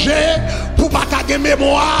songer, pour pas avoir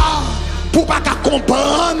mémoire, pour pas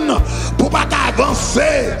comprendre, pour pas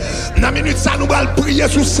avancer. Dans la minute, ça nous allons prier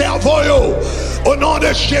sous le cerveau. Au nom de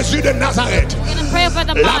Jésus de Nazareth.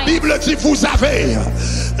 La Bible dit, vous avez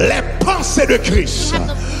les pensées de Christ.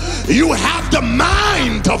 You have the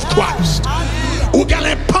mind of Christ. Ou bien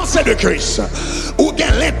les pensées de Christ. Ou bien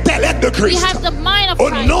l'intellect de Christ. Au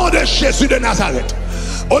nom de Jésus de Nazareth.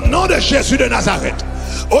 Au nom de Jésus de Nazareth.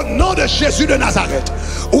 Au nom de Jésus de Nazareth.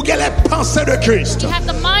 Ou bien les pensées de Christ.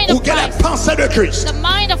 Ou bien les pensées de Christ.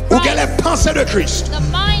 Ou bien les pensées de Christ.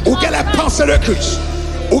 Ou bien les pensées de Christ.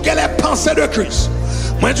 Ou bien les pensées de Christ.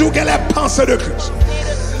 Moi je dis ou bien les pensées de Christ.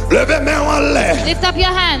 Levez mes mains en l'air. Lift up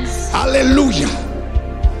your hands. Alléluia.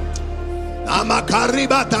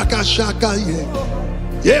 Amakariba takashakaye.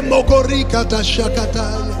 Ye mogorika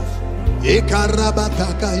tashakataye. Ye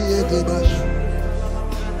karabatakaye debash.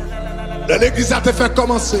 L'église a te fait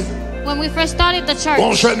commencer. When we first started the church,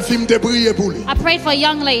 Bon jeune fille de prier pour lui. I prayed for a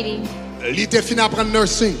young lady. Il était fini apprendre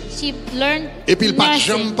nursing. She learned Et puis il pas nursing.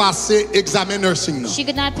 jamais passé examen nursing. She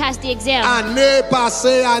could not pass the exam. Année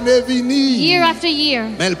passée, année venue. Year after year,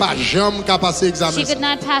 Mais elle pas jamais qu'à passer examen. she could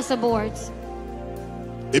not pass the boards.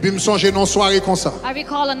 Et puis me songe dans soirée comme ça. I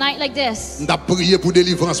recall a night like this. On a prié pour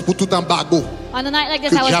délivrance pour tout embargo. On a night like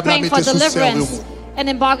this, Que I was diable a praying for mis sous deliverance. cerveau. An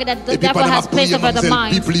embargo that the Et puis devil pendant has ma placed prière, over the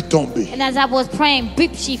mademoiselle mind. Bible tombée. And as I was praying,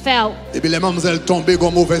 beep, she fell. Et puis les mademoiselles tombées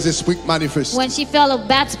comme mauvais esprit manifeste. When she fell, a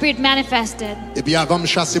bad spirit manifested. Et puis avant de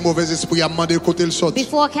chasser mauvais esprit, a demandé côté le sorti.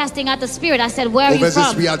 Before casting out the spirit, I said, where are you Mauvais from?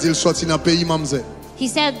 esprit a dit le sorti dans le pays mademoiselle. He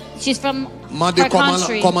said, she's from Demandez her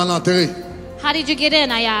country. comment l'entrer. How did you get in?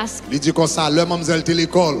 I asked. Il dit comme ça, le mademoiselle était à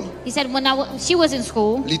l'école. He said, when she was in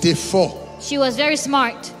school, Il était fort. she was very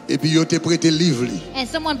smart. Et puis il était prêté livre. And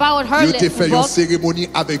someone borrowed her Il était fait une book. cérémonie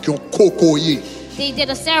avec un cocoyer. They did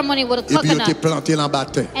a ceremony with a Et puis il était coconut. planté dans le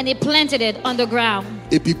bâton. And they planted it underground.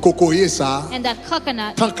 Et puis cocoyer ça, And that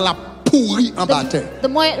coconut, tant que la pourri en bâton. the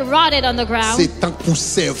more it rotted underground, C'est tant que pour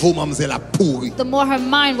cerveau mademoiselle a pourri. the more her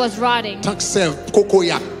mind was rotting. Tant que cerveau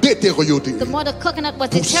cocoyer a détérioré. The more the coconut was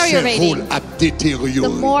Pour cerveau deteriorating, a the détérioré.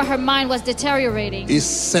 more her mind was deteriorating. Et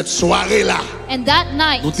cette soirée là, And that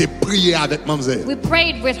night, nous t'ai prié avec mademoiselle. we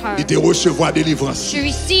prayed with her. Il était recevoir délivrance. She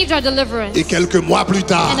received her deliverance. Et quelques mois plus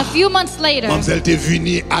tard, And a few months later, mademoiselle était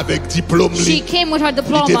venue avec diplôme. she Il came with her était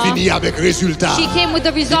diploma. venu avec résultat. She came with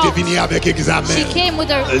the Il était results. venu avec examen. She came with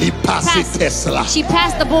her Il passait test là. She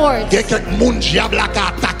passed the boards. Il y a quelques monde diable qui a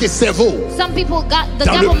attaqué cerveau. Some people got the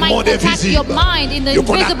Dans le devil might monde attack invisible. your mind in the Yo,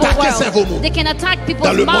 qu'on invisible attaque cerveau, world. mon. They can attack people's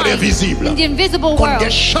Dans le monde mind invisible. in the invisible Qu'on a des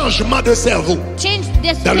world. changements de cerveau. Change,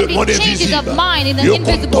 there's Dans le can monde be changes invisible. of mind in the Yo, qu'on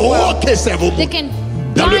invisible world. broque cerveau. They can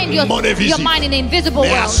dans bind le your monde invisible. mind in the invisible Mais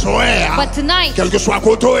à world. soir, But tonight, quel que soit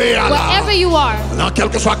côté wherever you are, dans quel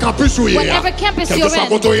que soit campus où il y a, whatever campus quel que you're soit in,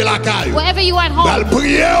 côté la caille, wherever you are at va home, le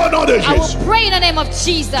prier au nom de I will Jésus. pray in the name of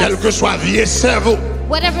Jesus. Quel que soit vieux cerveau,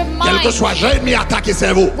 Whatever quel que mind, soit j'ennemi attaquer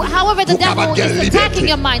cerveau, however the pour capable devil de is attacking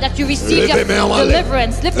your mind, that you receive your Levez mes mains en l'air.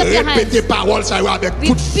 deliverance. Lift up your Répétez hands. paroles ça avec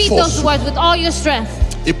toute Repeat force. those words with all your strength.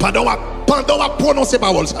 Et pendant à prononcer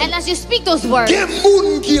paroles ça, And as you speak those words, il y a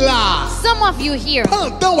moun qui là. some of you here,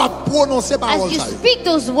 Pendant à prononcer paroles as you ça, speak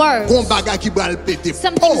those words, qu'on bagarre qui va le péter.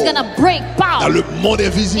 something's gonna break, Dans pow, le monde in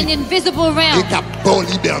invisible. the invisible Et realm, qu'à bonne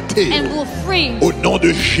liberté. and will free. Au nom de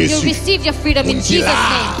You Jésus. receive your freedom in Moun qui Jesus' là.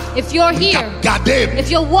 name. If you're here, Regardez. if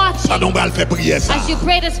you're Ça watching, nous va le faire prier ça. as you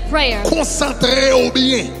pray this prayer, Concentrez au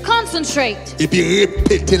bien. concentrate Et puis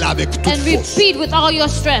répétez-la avec toute and force. repeat with all your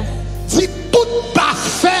strength. Dit tout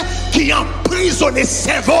parfait qui emprisonne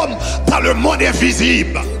ses hommes dans le monde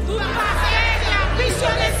invisible.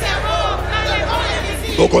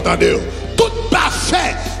 Vous entendez? Tout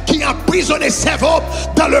parfait qui emprisonne ses hommes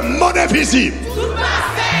dans le monde invisible.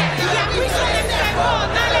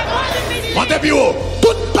 Montez plus haut.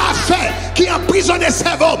 Tout parfait qui emprisonne ses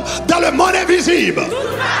hommes dans le monde invisible.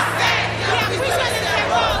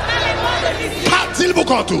 Qu'a-t-il vous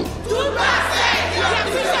contour?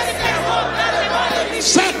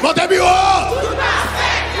 7, montez plus haut.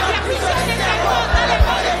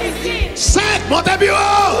 5, montez plus haut.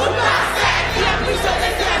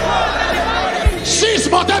 6,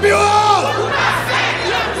 montez plus haut.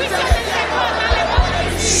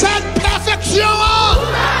 7, perfection.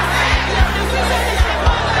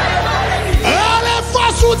 Allez,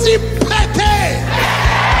 force ou dit pété.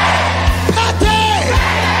 Pété.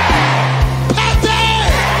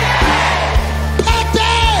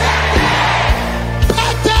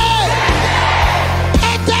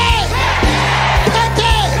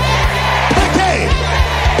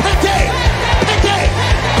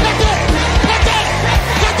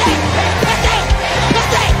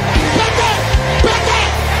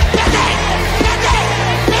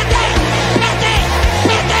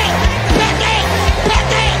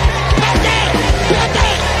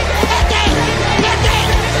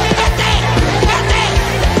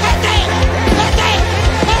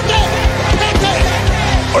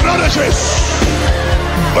 Au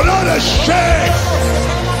nom de Jésus.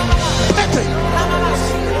 Pété.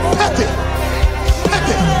 Pété. Pété.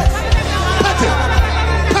 Pété. Pété.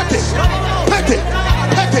 Pété.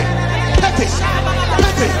 Pété. Pété.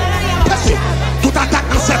 Pété. Pété. Tout attaque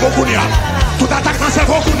dans le cerveau Kounia. Tout attaque dans le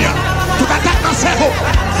cerveau Kounia. Tout attaque dans le cerveau.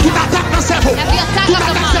 Tout attaque dans le cerveau. Tout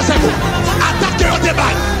attaque dans le cerveau. Attaque que vous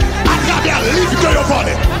déballe. À travers le livre que vous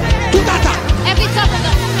volez. Tout attaque.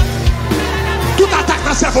 Tout attaque dans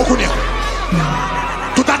le cerveau Kounia.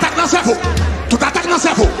 Tout attaque dans le cerveau. Tout attaque dans le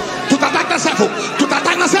cerveau. Tout attaque dans le cerveau. Tout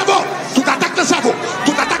attaque dans le cerveau. Tout attaque dans le cerveau.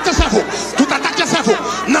 Tout attaque dans le cerveau. Tout attaque dans le cerveau.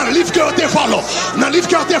 Dans le livre que vous volez. Dans le livre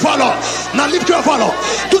que vous volez. Dans le livre que vous volez.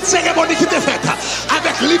 Toute cérémonie qui est faite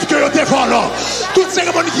avec le livre que vous volez. Toute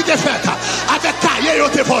cérémonie qui est faite avec cahier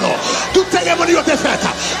que vous volez. Toute cérémonie qui est faite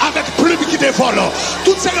avec plume qui est volée.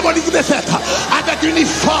 Toute cérémonie qui est faite avec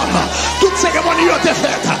uniforme. Toute cérémonie qui est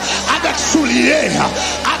faite avec souliers,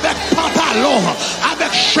 avec pantalon,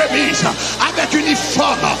 avec chemise, avec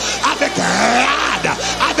uniforme, avec rade,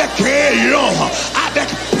 avec crayon, avec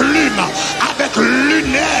plume, avec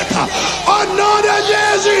lunettes. Au nom de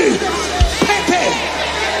Jésus, pété,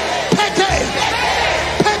 pété,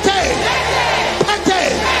 pété, pété,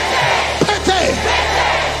 pété,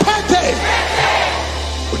 pété.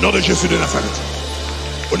 Au nom de Jésus de Nazareth.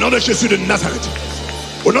 Au nom de Jésus de Nazareth.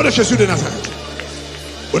 Au nom de Jésus de Nazareth.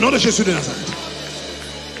 Au nom de Jésus de Nazareth.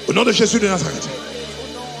 Au nom de Jésus de Nazareth.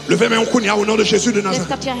 Levez mon kounia au nom de Jésus de Nazareth.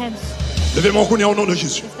 Levez mon kounia au nom de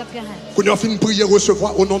Jésus. Kounia fin prier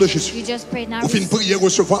recevoir au nom de Jésus. Ou fin prier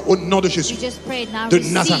recevoir au nom de Jésus de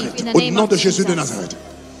Nazareth. Au nom de Jésus de Nazareth.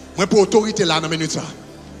 Moi pour autorité là dans minute ça.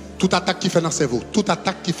 Toute attaque qui fait dans le cerveau, toute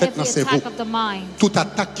attaque qui fait dans le cerveau, toute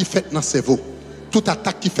attaque qui fait dans le cerveau, toute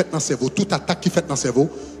attaque qui fait dans le cerveau, toute attaque qui fait dans le cerveau,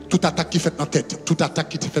 toute attaque qui fait dans la tête, toute attaque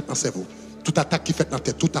qui fait dans le cerveau. Toute attaque qui fait dans la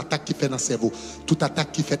tête, toute attaque qui fait dans le cerveau, toute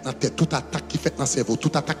attaque qui fait dans la tête, toute attaque qui fait dans le cerveau,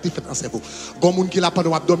 toute attaque qui fait dans le cerveau. Quand moun qui l'a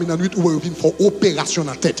pendant abdominal nuit ou vient faire opération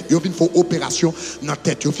dans la tête, yo vient faire opération dans la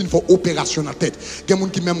tête, yo vient faire opération dans la tête. Gen moun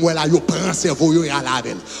qui même là yo prend cerveau yo et à la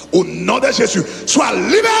veille. Au nom de Jésus, sois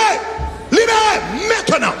libéré, libéré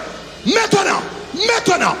maintenant, maintenant,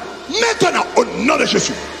 maintenant, maintenant au nom de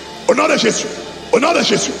Jésus. Au nom de Jésus. Au nom de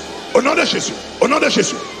Jésus. Au nom de Jésus. Au nom de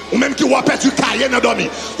Jésus. ou même qui a perdu cahier dans dormi,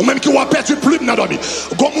 ou même qui a perdu plume dans dormi.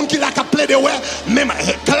 Gon moun qui l'a appelé de ouais, même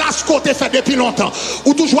classe côté fait depuis longtemps,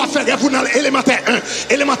 ou toujours faire rêve dans l'élémentaire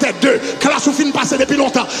 1, élémentaire 2, classe ou fin passé depuis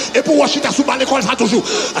longtemps, et pour wachita sous l'école ça toujours.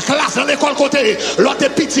 Classe dans l'école côté, l'autre est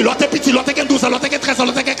petit, l'autre 12 ans, l'autre 13 ans,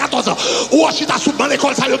 l'autre 14 ans, ou wachita sous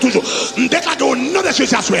l'école ça toujours. Déclaré au nom de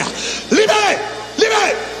Jésus à soir. Libéré,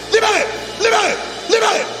 libéré, libéré, libéré,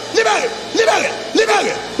 libéré, libéré, libéré,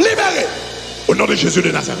 libéré, libéré. Au nom de Jésus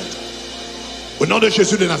de Nazareth. Au nom de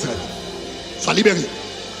Jésus de Nazareth. Sois libéré.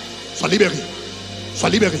 Sois libéré. Sois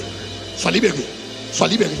libéré. Sois libéré. Sois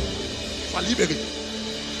libéré. Sois libéré.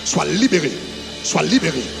 Sois libéré. Sois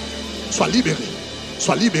libéré. Sois libéré.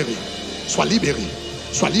 Sois libéré. Sois libéré.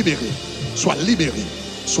 Sois libéré. Sois libéré.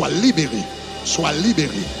 Sois libéré. Sois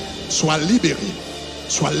libéré. Sois libéré.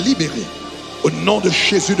 Sois libéré. Au nom de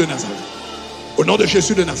Jésus de Nazareth. Au nom de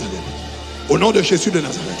Jésus de Nazareth. Au nom de Jésus de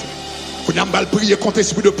Nazareth. Vous n'avez pas prié contre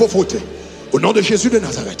l'esprit de pauvreté. Au nom de Jésus de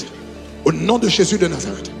Nazareth. Au nom de Jésus de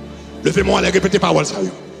Nazareth. Levez-moi à les répéter parole ça.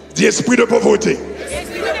 Dis esprit de pauvreté.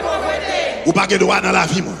 Ou pas de droit dans la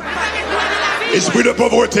vie, moi. Esprit de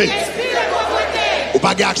pauvreté. Ou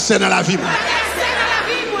pas d'accès dans la vie, moi.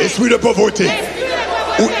 Esprit de pauvreté.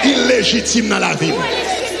 Ou illégitime dans la vie.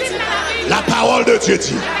 La parole de Dieu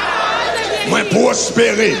dit. Moi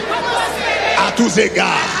prospérer à tous égards.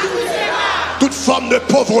 Toute forme de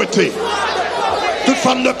pauvreté. Toute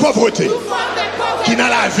forme de pauvreté. Qui dans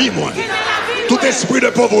la vie, moi. Tout esprit de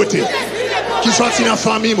pauvreté. Qui sortit dans la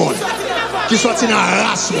famille, moi. Qui sortit dans la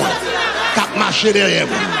race, moi. Qui a marché derrière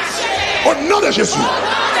moi. Au nom de Jésus.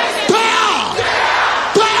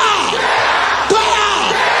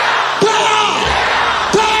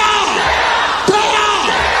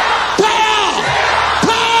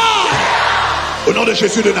 Au nom de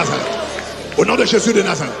Jésus de Nazareth. Au nom de Jésus de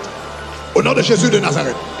Nazareth. Au nom de Jésus de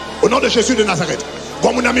Nazareth. Au nom de Jésus de Nazareth.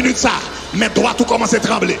 Comme une minute ça, mes doigts tout commence à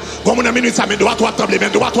trembler. Comme une minute ça, mes doigts tout trembler, mes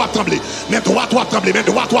doigts tout trembler, mes doigts tout trembler, mes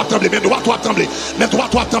doigts tout trembler, mes doigts tout trembler, mes doigts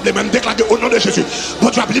tout trembler, même déclarer au nom de Jésus. Bon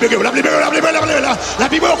Dieu, libérez, la libérez, la libérez, la libérez, la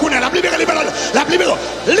libérez, la libérez,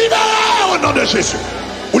 libérez au nom de Jésus.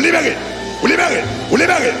 Vous libérez, vous libérez, vous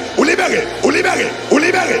libérez, vous libérez, vous libérez, vous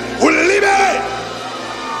libérez, vous libérez,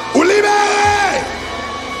 vous libérez,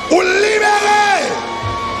 vous libérez,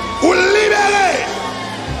 vous libérez.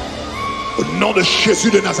 Au nom de Jésus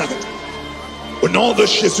de Nazareth. Au nom de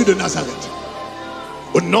Jésus de Nazareth.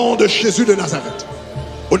 Au nom de Jésus de Nazareth.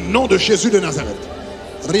 Au nom de Jésus de Nazareth.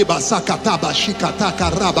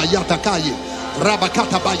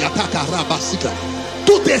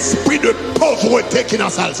 Tout esprit de pauvreté qui n'a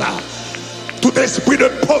pas ça. Tout esprit de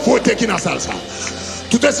pauvreté qui n'a pas ça.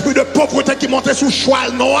 Tout esprit de pauvreté qui monte sous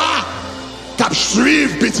cheval noir. Cap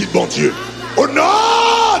suivre petit bon Dieu. Au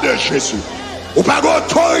nom de Jésus. Ou pas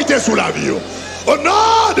d'autorité sous la vie. Au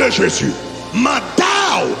nom de Jésus.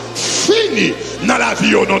 Mandat fini dans la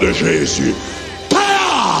vie au nom de Jésus. Terre.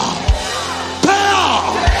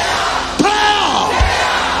 Terre. Terre.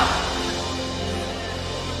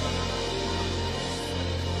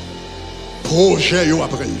 Projet yo a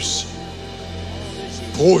réussi.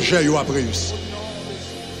 Projet yo a réussi.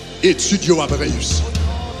 Études yo a réussi.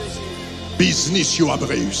 Business yo a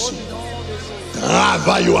réussi.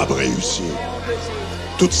 Travail yo a réussi.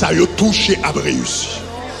 Tout ça yo touché a réussi.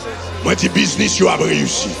 Moi dis business yo a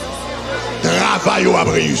réussi. Travail yo a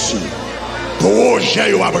réussi.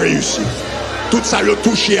 Projet yo a réussi. Tout ça yo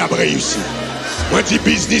touché a réussi. Moi dis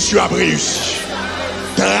business yo a réussi.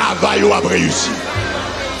 Travail yo a réussi.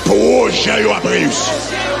 Projet yo a réussi.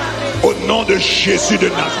 Au nom de Jésus de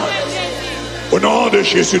Nazareth. Au nom de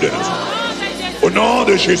Jésus de Nazareth. Au nom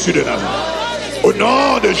de Jésus de Nazareth. Au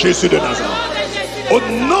nom de Jésus de Nazareth. Au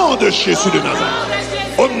nom de Jésus de Nazareth.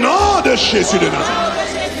 Au nom de Jésus de Nazareth.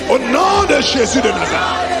 Au nom de Jésus de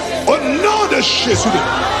Nazareth. Au nom de Jésus de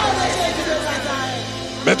Nazareth.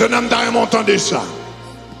 Maintenant, nous avons entendu ça.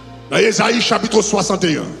 Dans Ésaïe chapitre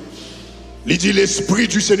 61, il dit l'Esprit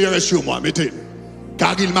du Seigneur est sur moi. Mettez.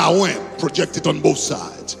 Car il m'a oint. Project it on both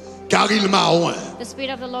sides. Car il m'a oint.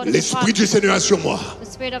 L'Esprit du Seigneur est sur moi.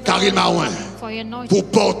 Car il m'a oint pour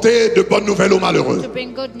porter de bonnes nouvelles aux malheureux.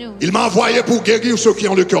 Il m'a envoyé pour guérir ceux qui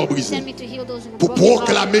ont le cœur brisé, pour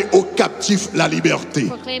proclamer aux captifs la liberté.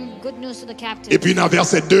 Et puis dans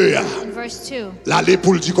verset 2, l'aller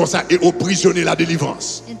pour le dire comme ça, et aux prisonniers la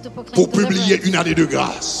délivrance, pour publier une année de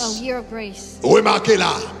grâce. Remarquez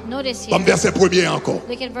là, comme verset 1er encore,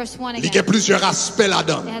 il y a plusieurs aspects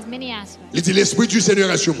là-dedans. Il dit l'Esprit du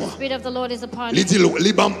Seigneur est sur moi. Il dit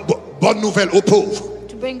les bonnes nouvelles aux pauvres.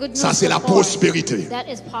 Ça c'est la prospérité.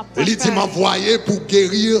 Il dit m'envoyer pour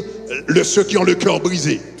guérir ceux qui ont le cœur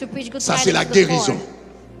brisé. Ça c'est la guérison.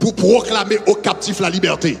 pour proclamer aux captifs la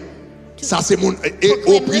liberté. Ça c'est mon et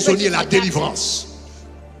aux prisonniers la délivrance.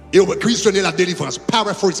 Et aux prisonniers la délivrance.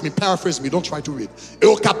 Paraphrase me, don't try to read.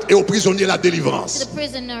 Et aux prisonniers la délivrance.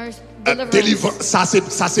 Délivrance, ça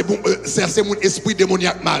c'est bon, c'est mon esprit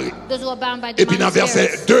démoniaque maré. Et puis dans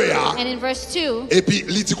verset 2, et puis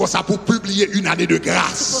il dit comme ça pour publier une année de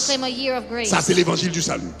grâce. Ça c'est l'évangile du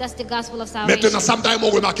salut. Maintenant, ça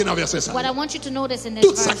me remarqué dans verset 5.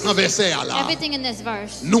 Tout ça dans verset là,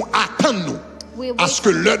 nous attendons à ce que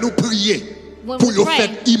l'heure nous prier. Pour le faire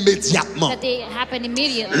immédiatement.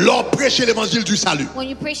 Leur prêcher l'évangile du salut.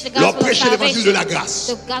 Leur prêcher l'évangile de la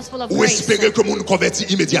grâce. Ou espérer que le monde convertit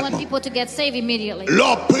immédiatement.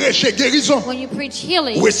 Leur prêcher guérison.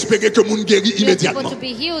 Ou espérer que le monde guérit immédiatement.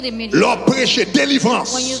 Leur prêcher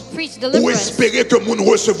délivrance. Ou espérer que le monde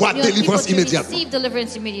recevra délivrance immédiatement.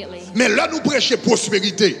 Mais là nous prêcher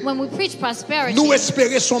prospérité. Nous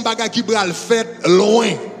espérer son bagage qui va le faire loin.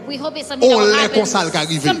 On l'est comme ça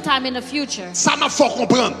arrivé. Ça m'a fort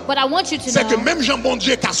comprendre. C'est que même Jean-Bon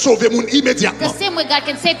Dieu qui a sauvé le monde immédiatement.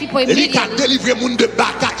 Il a délivré le monde de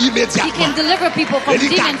baka immédiatement.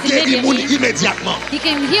 Il a guéri le monde immédiatement.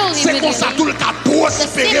 C'est comme ça tout le cas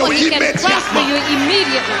prospéré immédiatement.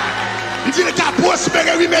 Il dit qu'il a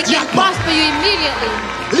prospéré immédiatement.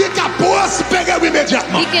 Il a prospéré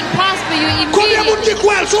immédiatement. Combien de monde qui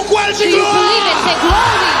croit? Sur quoi il dit gloire?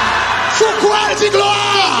 Sur quoi elle dit gloire?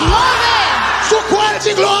 Sur quoi elle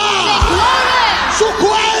dit gloire? Sur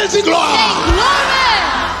quoi elle dit gloire?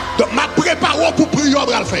 Donc, ma préparation pour prier, on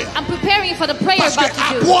va le faire. Parce que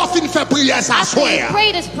après fin faire prière, ça soir.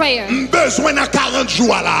 Besoin dans 40 jours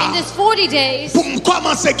là. Pour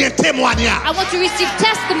commencer à témoigner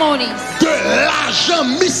de l'argent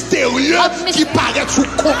mystérieux qui paraît sous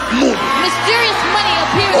compte monde.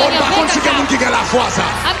 On va contre quelqu'un qui a la foi ça.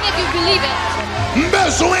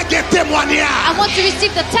 Besoin de témoigner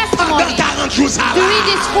pendant 40 jours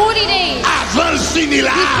avant le fini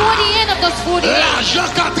là. L'argent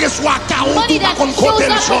qu'entre soit 40 ou pas qu'on compte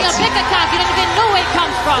le sorti.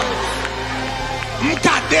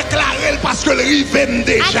 M'ka déclarer parce que le rive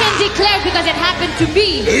déjà. I can declare because it happened to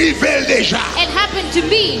me. Rive déjà. It happened to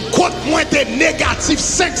me. Compte moi était négatif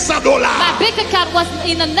 $500. My bank account was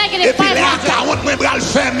in a negative Et puis les 500. 40 moi bral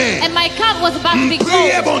fermé. And my account was about to be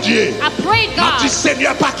Priez closed. bon Dieu. I prayed M'a God. dit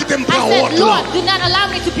Seigneur pas quitter me I prendre said, honte Lord, là. do not allow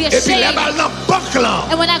me to be Et puis les ashamed. balles dans banque là.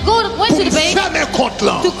 And when I went Pour to the bank fermer compte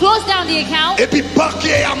là. to close down the account, Et puis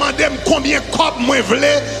banquier a demandé combien cop moi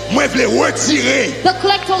voulais retirer. the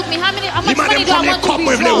clerk told me how much money do I want to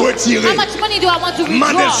withdraw? How much money do I want to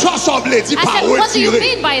Mandel withdraw? ça veut dire I pas said, what do you retirer.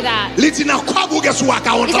 mean by that? Il dit dans quoi vous gagnez sur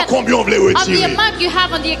 40 He said, combien on veut On the retirer. amount you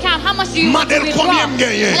have on the account, how much do you want to Mandel withdraw? combien me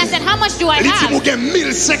gagne? And I said, how much do I Il dit have? vous gagnez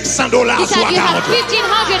 $1,500 He sur said, you have 40.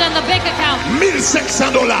 $1,500 on the bank account.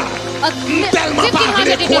 $1,500. Tellement pas $1,500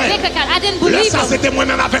 avec in the quoi. bank account. I didn't Là believe ça him. c'était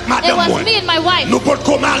moi-même avec It madame was moi. me and my wife. Nous pas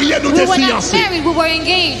qu'on mariés, nous We t'es were not fiancés. married, we were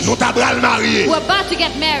engaged. Nous t'abral mariés. We were about to get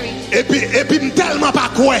married. Et puis tellement pas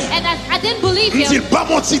quoi. And I didn't believe Il dit him. pas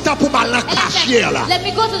mon petit temps pour parler And I cashier said, là. let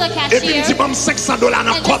me go to the Et puis il dit cashier. pas $500 dans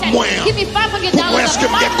And they code said, moi. give me $500 Pour moi est-ce que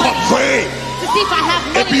of me my get code money vrai. to see if I have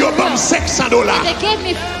Et money puis to yo bam withdraw. $500. And they gave me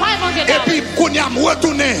Et $500. puis qu'on y a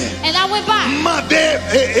retourné. And I went back.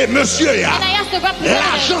 Demandé monsieur ya. And I asked the representative,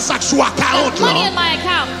 L'argent ça que soit 40 money in là. my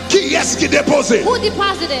account, Qui est-ce qui déposé? who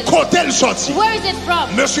deposited? Côté le sorti. Where is it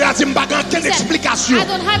from? Monsieur a dit m'pas quelle He said, explication. I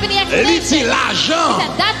don't have any Il dit explanation. He l'argent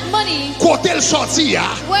said, that money, côté le sorti ya.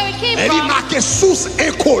 where it came Elle y from, marqué source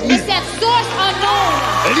inconnue. it said source unknown.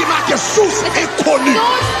 Elle y marqué source inconnue.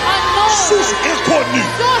 Source Source unknown. inconnue.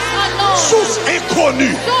 Source unknown. Source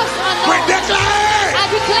inconnue. Source Moi unknown. déclaré. I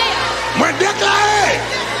declare Moi déclaré.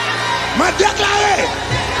 Moi déclaré.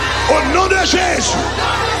 Au nom de Jésus.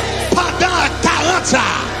 Pendant 40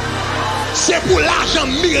 ans. C'est pour l'argent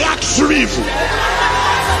miracle suivre.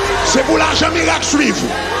 C'est pour l'argent miracle suivre.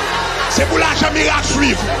 C'est pour l'argent miracle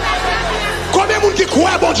suivre. Combien de monde qui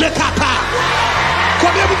croit bon Dieu capable?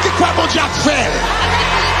 Combien de monde qui croit bon Dieu à faire?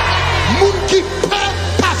 Monde qui peut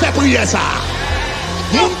pas faire prier ça.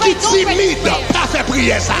 Monde qui timide pas faire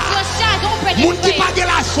prier ça. you're shy, don't pray Monde this qui way. pas de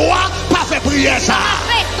la foi pas faire prier ça.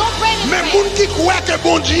 Have faith, don't pray this Mais way. monde qui croit que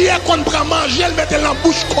bon Dieu qu'on prend manger, le mettre dans la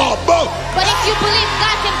bouche corbeau. But if you believe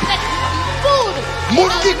God can put food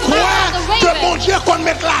Monde qui in the mouth croit of the que raven, bon Dieu qu'on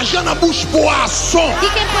mette l'argent dans la bouche poisson. He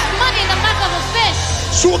can put money in the mouth of a fish.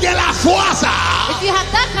 Sous la foi ça. If you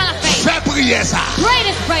have that kind of faith, Fais prier ça. pray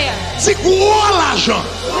this prayer. C'est gros l'argent.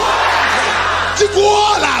 C'est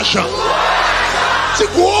gros l'argent.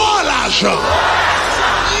 C'est gros l'argent.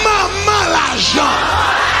 Maman l'argent.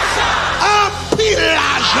 Anpil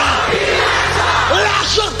l'argent.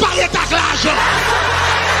 L'argent paraît avec l'argent.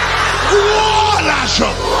 Gros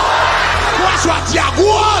l'argent. Quoi soit dit à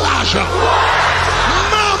gros l'argent.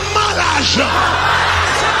 Maman l'argent.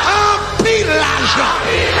 Anpil l'argent.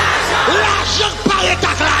 L'argent paraît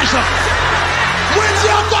avec l'argent. Moi dis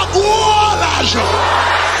encore gros l'argent.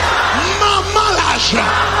 Maman l'argent.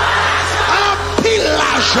 Anpil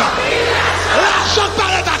l'argent. L'argent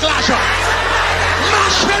paraît avec l'argent.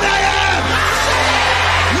 Mache derrière.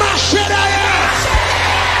 Mache derrière.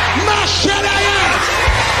 Mache derrière.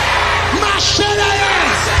 Mache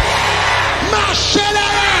derrière. Mache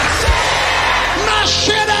derrière. Mache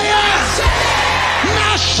derrière.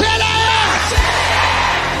 Mache derrière.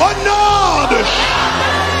 Au nom de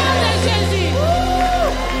Jésus.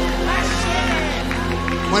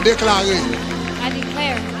 moi déclaré, I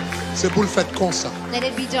declare c'est pour le faire comme ça. that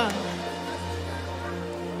it be done.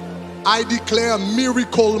 I declare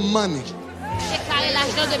miracle money. Déclarer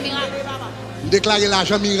l'argent de miracle. Déclarer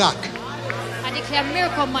l'argent miracle. I declare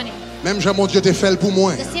miracle money. Même Jean mon Dieu te fait pour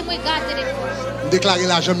moi. The same way God did it for us. Déclarer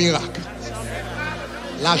l'argent miracle.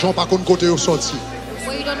 L'argent pas contre côté au sorti.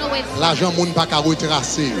 Where you don't know where it's from. L'argent moun pas qu'à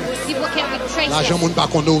retracer. People can't retrace L'argent it. moun pas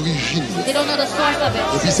qu'on origine. They don't know the source of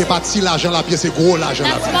Et it. puis c'est pas petit l'argent la pièce, c'est gros l'argent la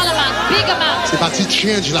Not pièce. small amount, big amount. C'est pas petit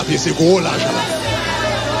change la pièce, c'est gros l'argent la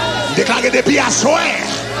pièce. Déclarer depuis à soir.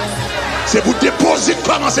 C'est pour déposer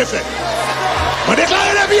comment c'est fait. On déclare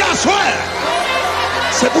depuis à soir.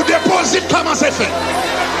 C'est pour déposer comment c'est fait.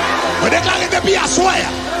 On déclare depuis à soir.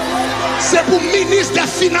 C'est pour ministre des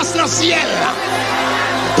finances dans le ciel.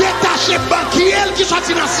 Détaché banquier qui soit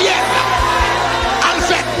dans le ciel. Elle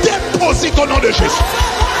fait déposer au nom de Jésus.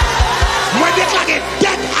 Moi déclare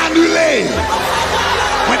dette annulée.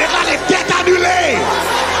 Moi déclare dette annulée.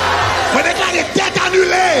 Moi déclare dette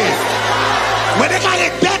annulée. Moi déclare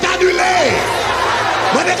dette annulée.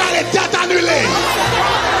 Moi déclare dette annulée.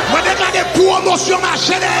 Moi déclare promotion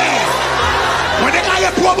marché d'air. Moi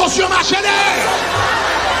déclare promotion marché d'air.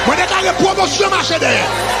 Moi déclare promotion marché d'air.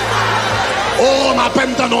 Oh, ma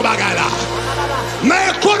peine dans nos bagages là. Mais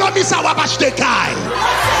économie ça va pas acheter caille.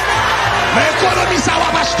 Mais économie ça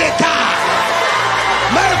va pas acheter caille.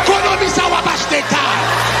 Mais économie ça va pas acheter caille.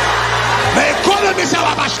 Mais économie ça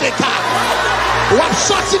va pas acheter caille. Ou ap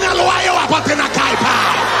sorti dans loyer ou ap entrer dans caille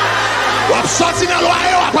pas. Ou ap sorti dans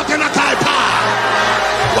loyer ou ap entrer dans caille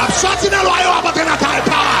pas. Ou ap sorti dans loyer ou ap entrer dans caille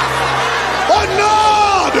pas. Au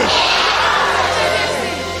nom de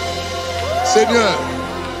Seigneur,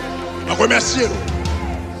 je remercie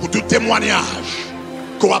pour tout témoignage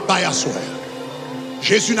qu'on a fait à soi.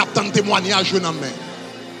 Jésus n'a pas de témoignage dans la main.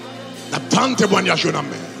 N'a pas de témoignage dans la main.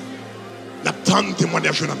 N'a pas de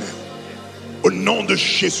témoignage dans la main. Au nom de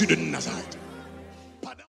Jésus de Nazareth.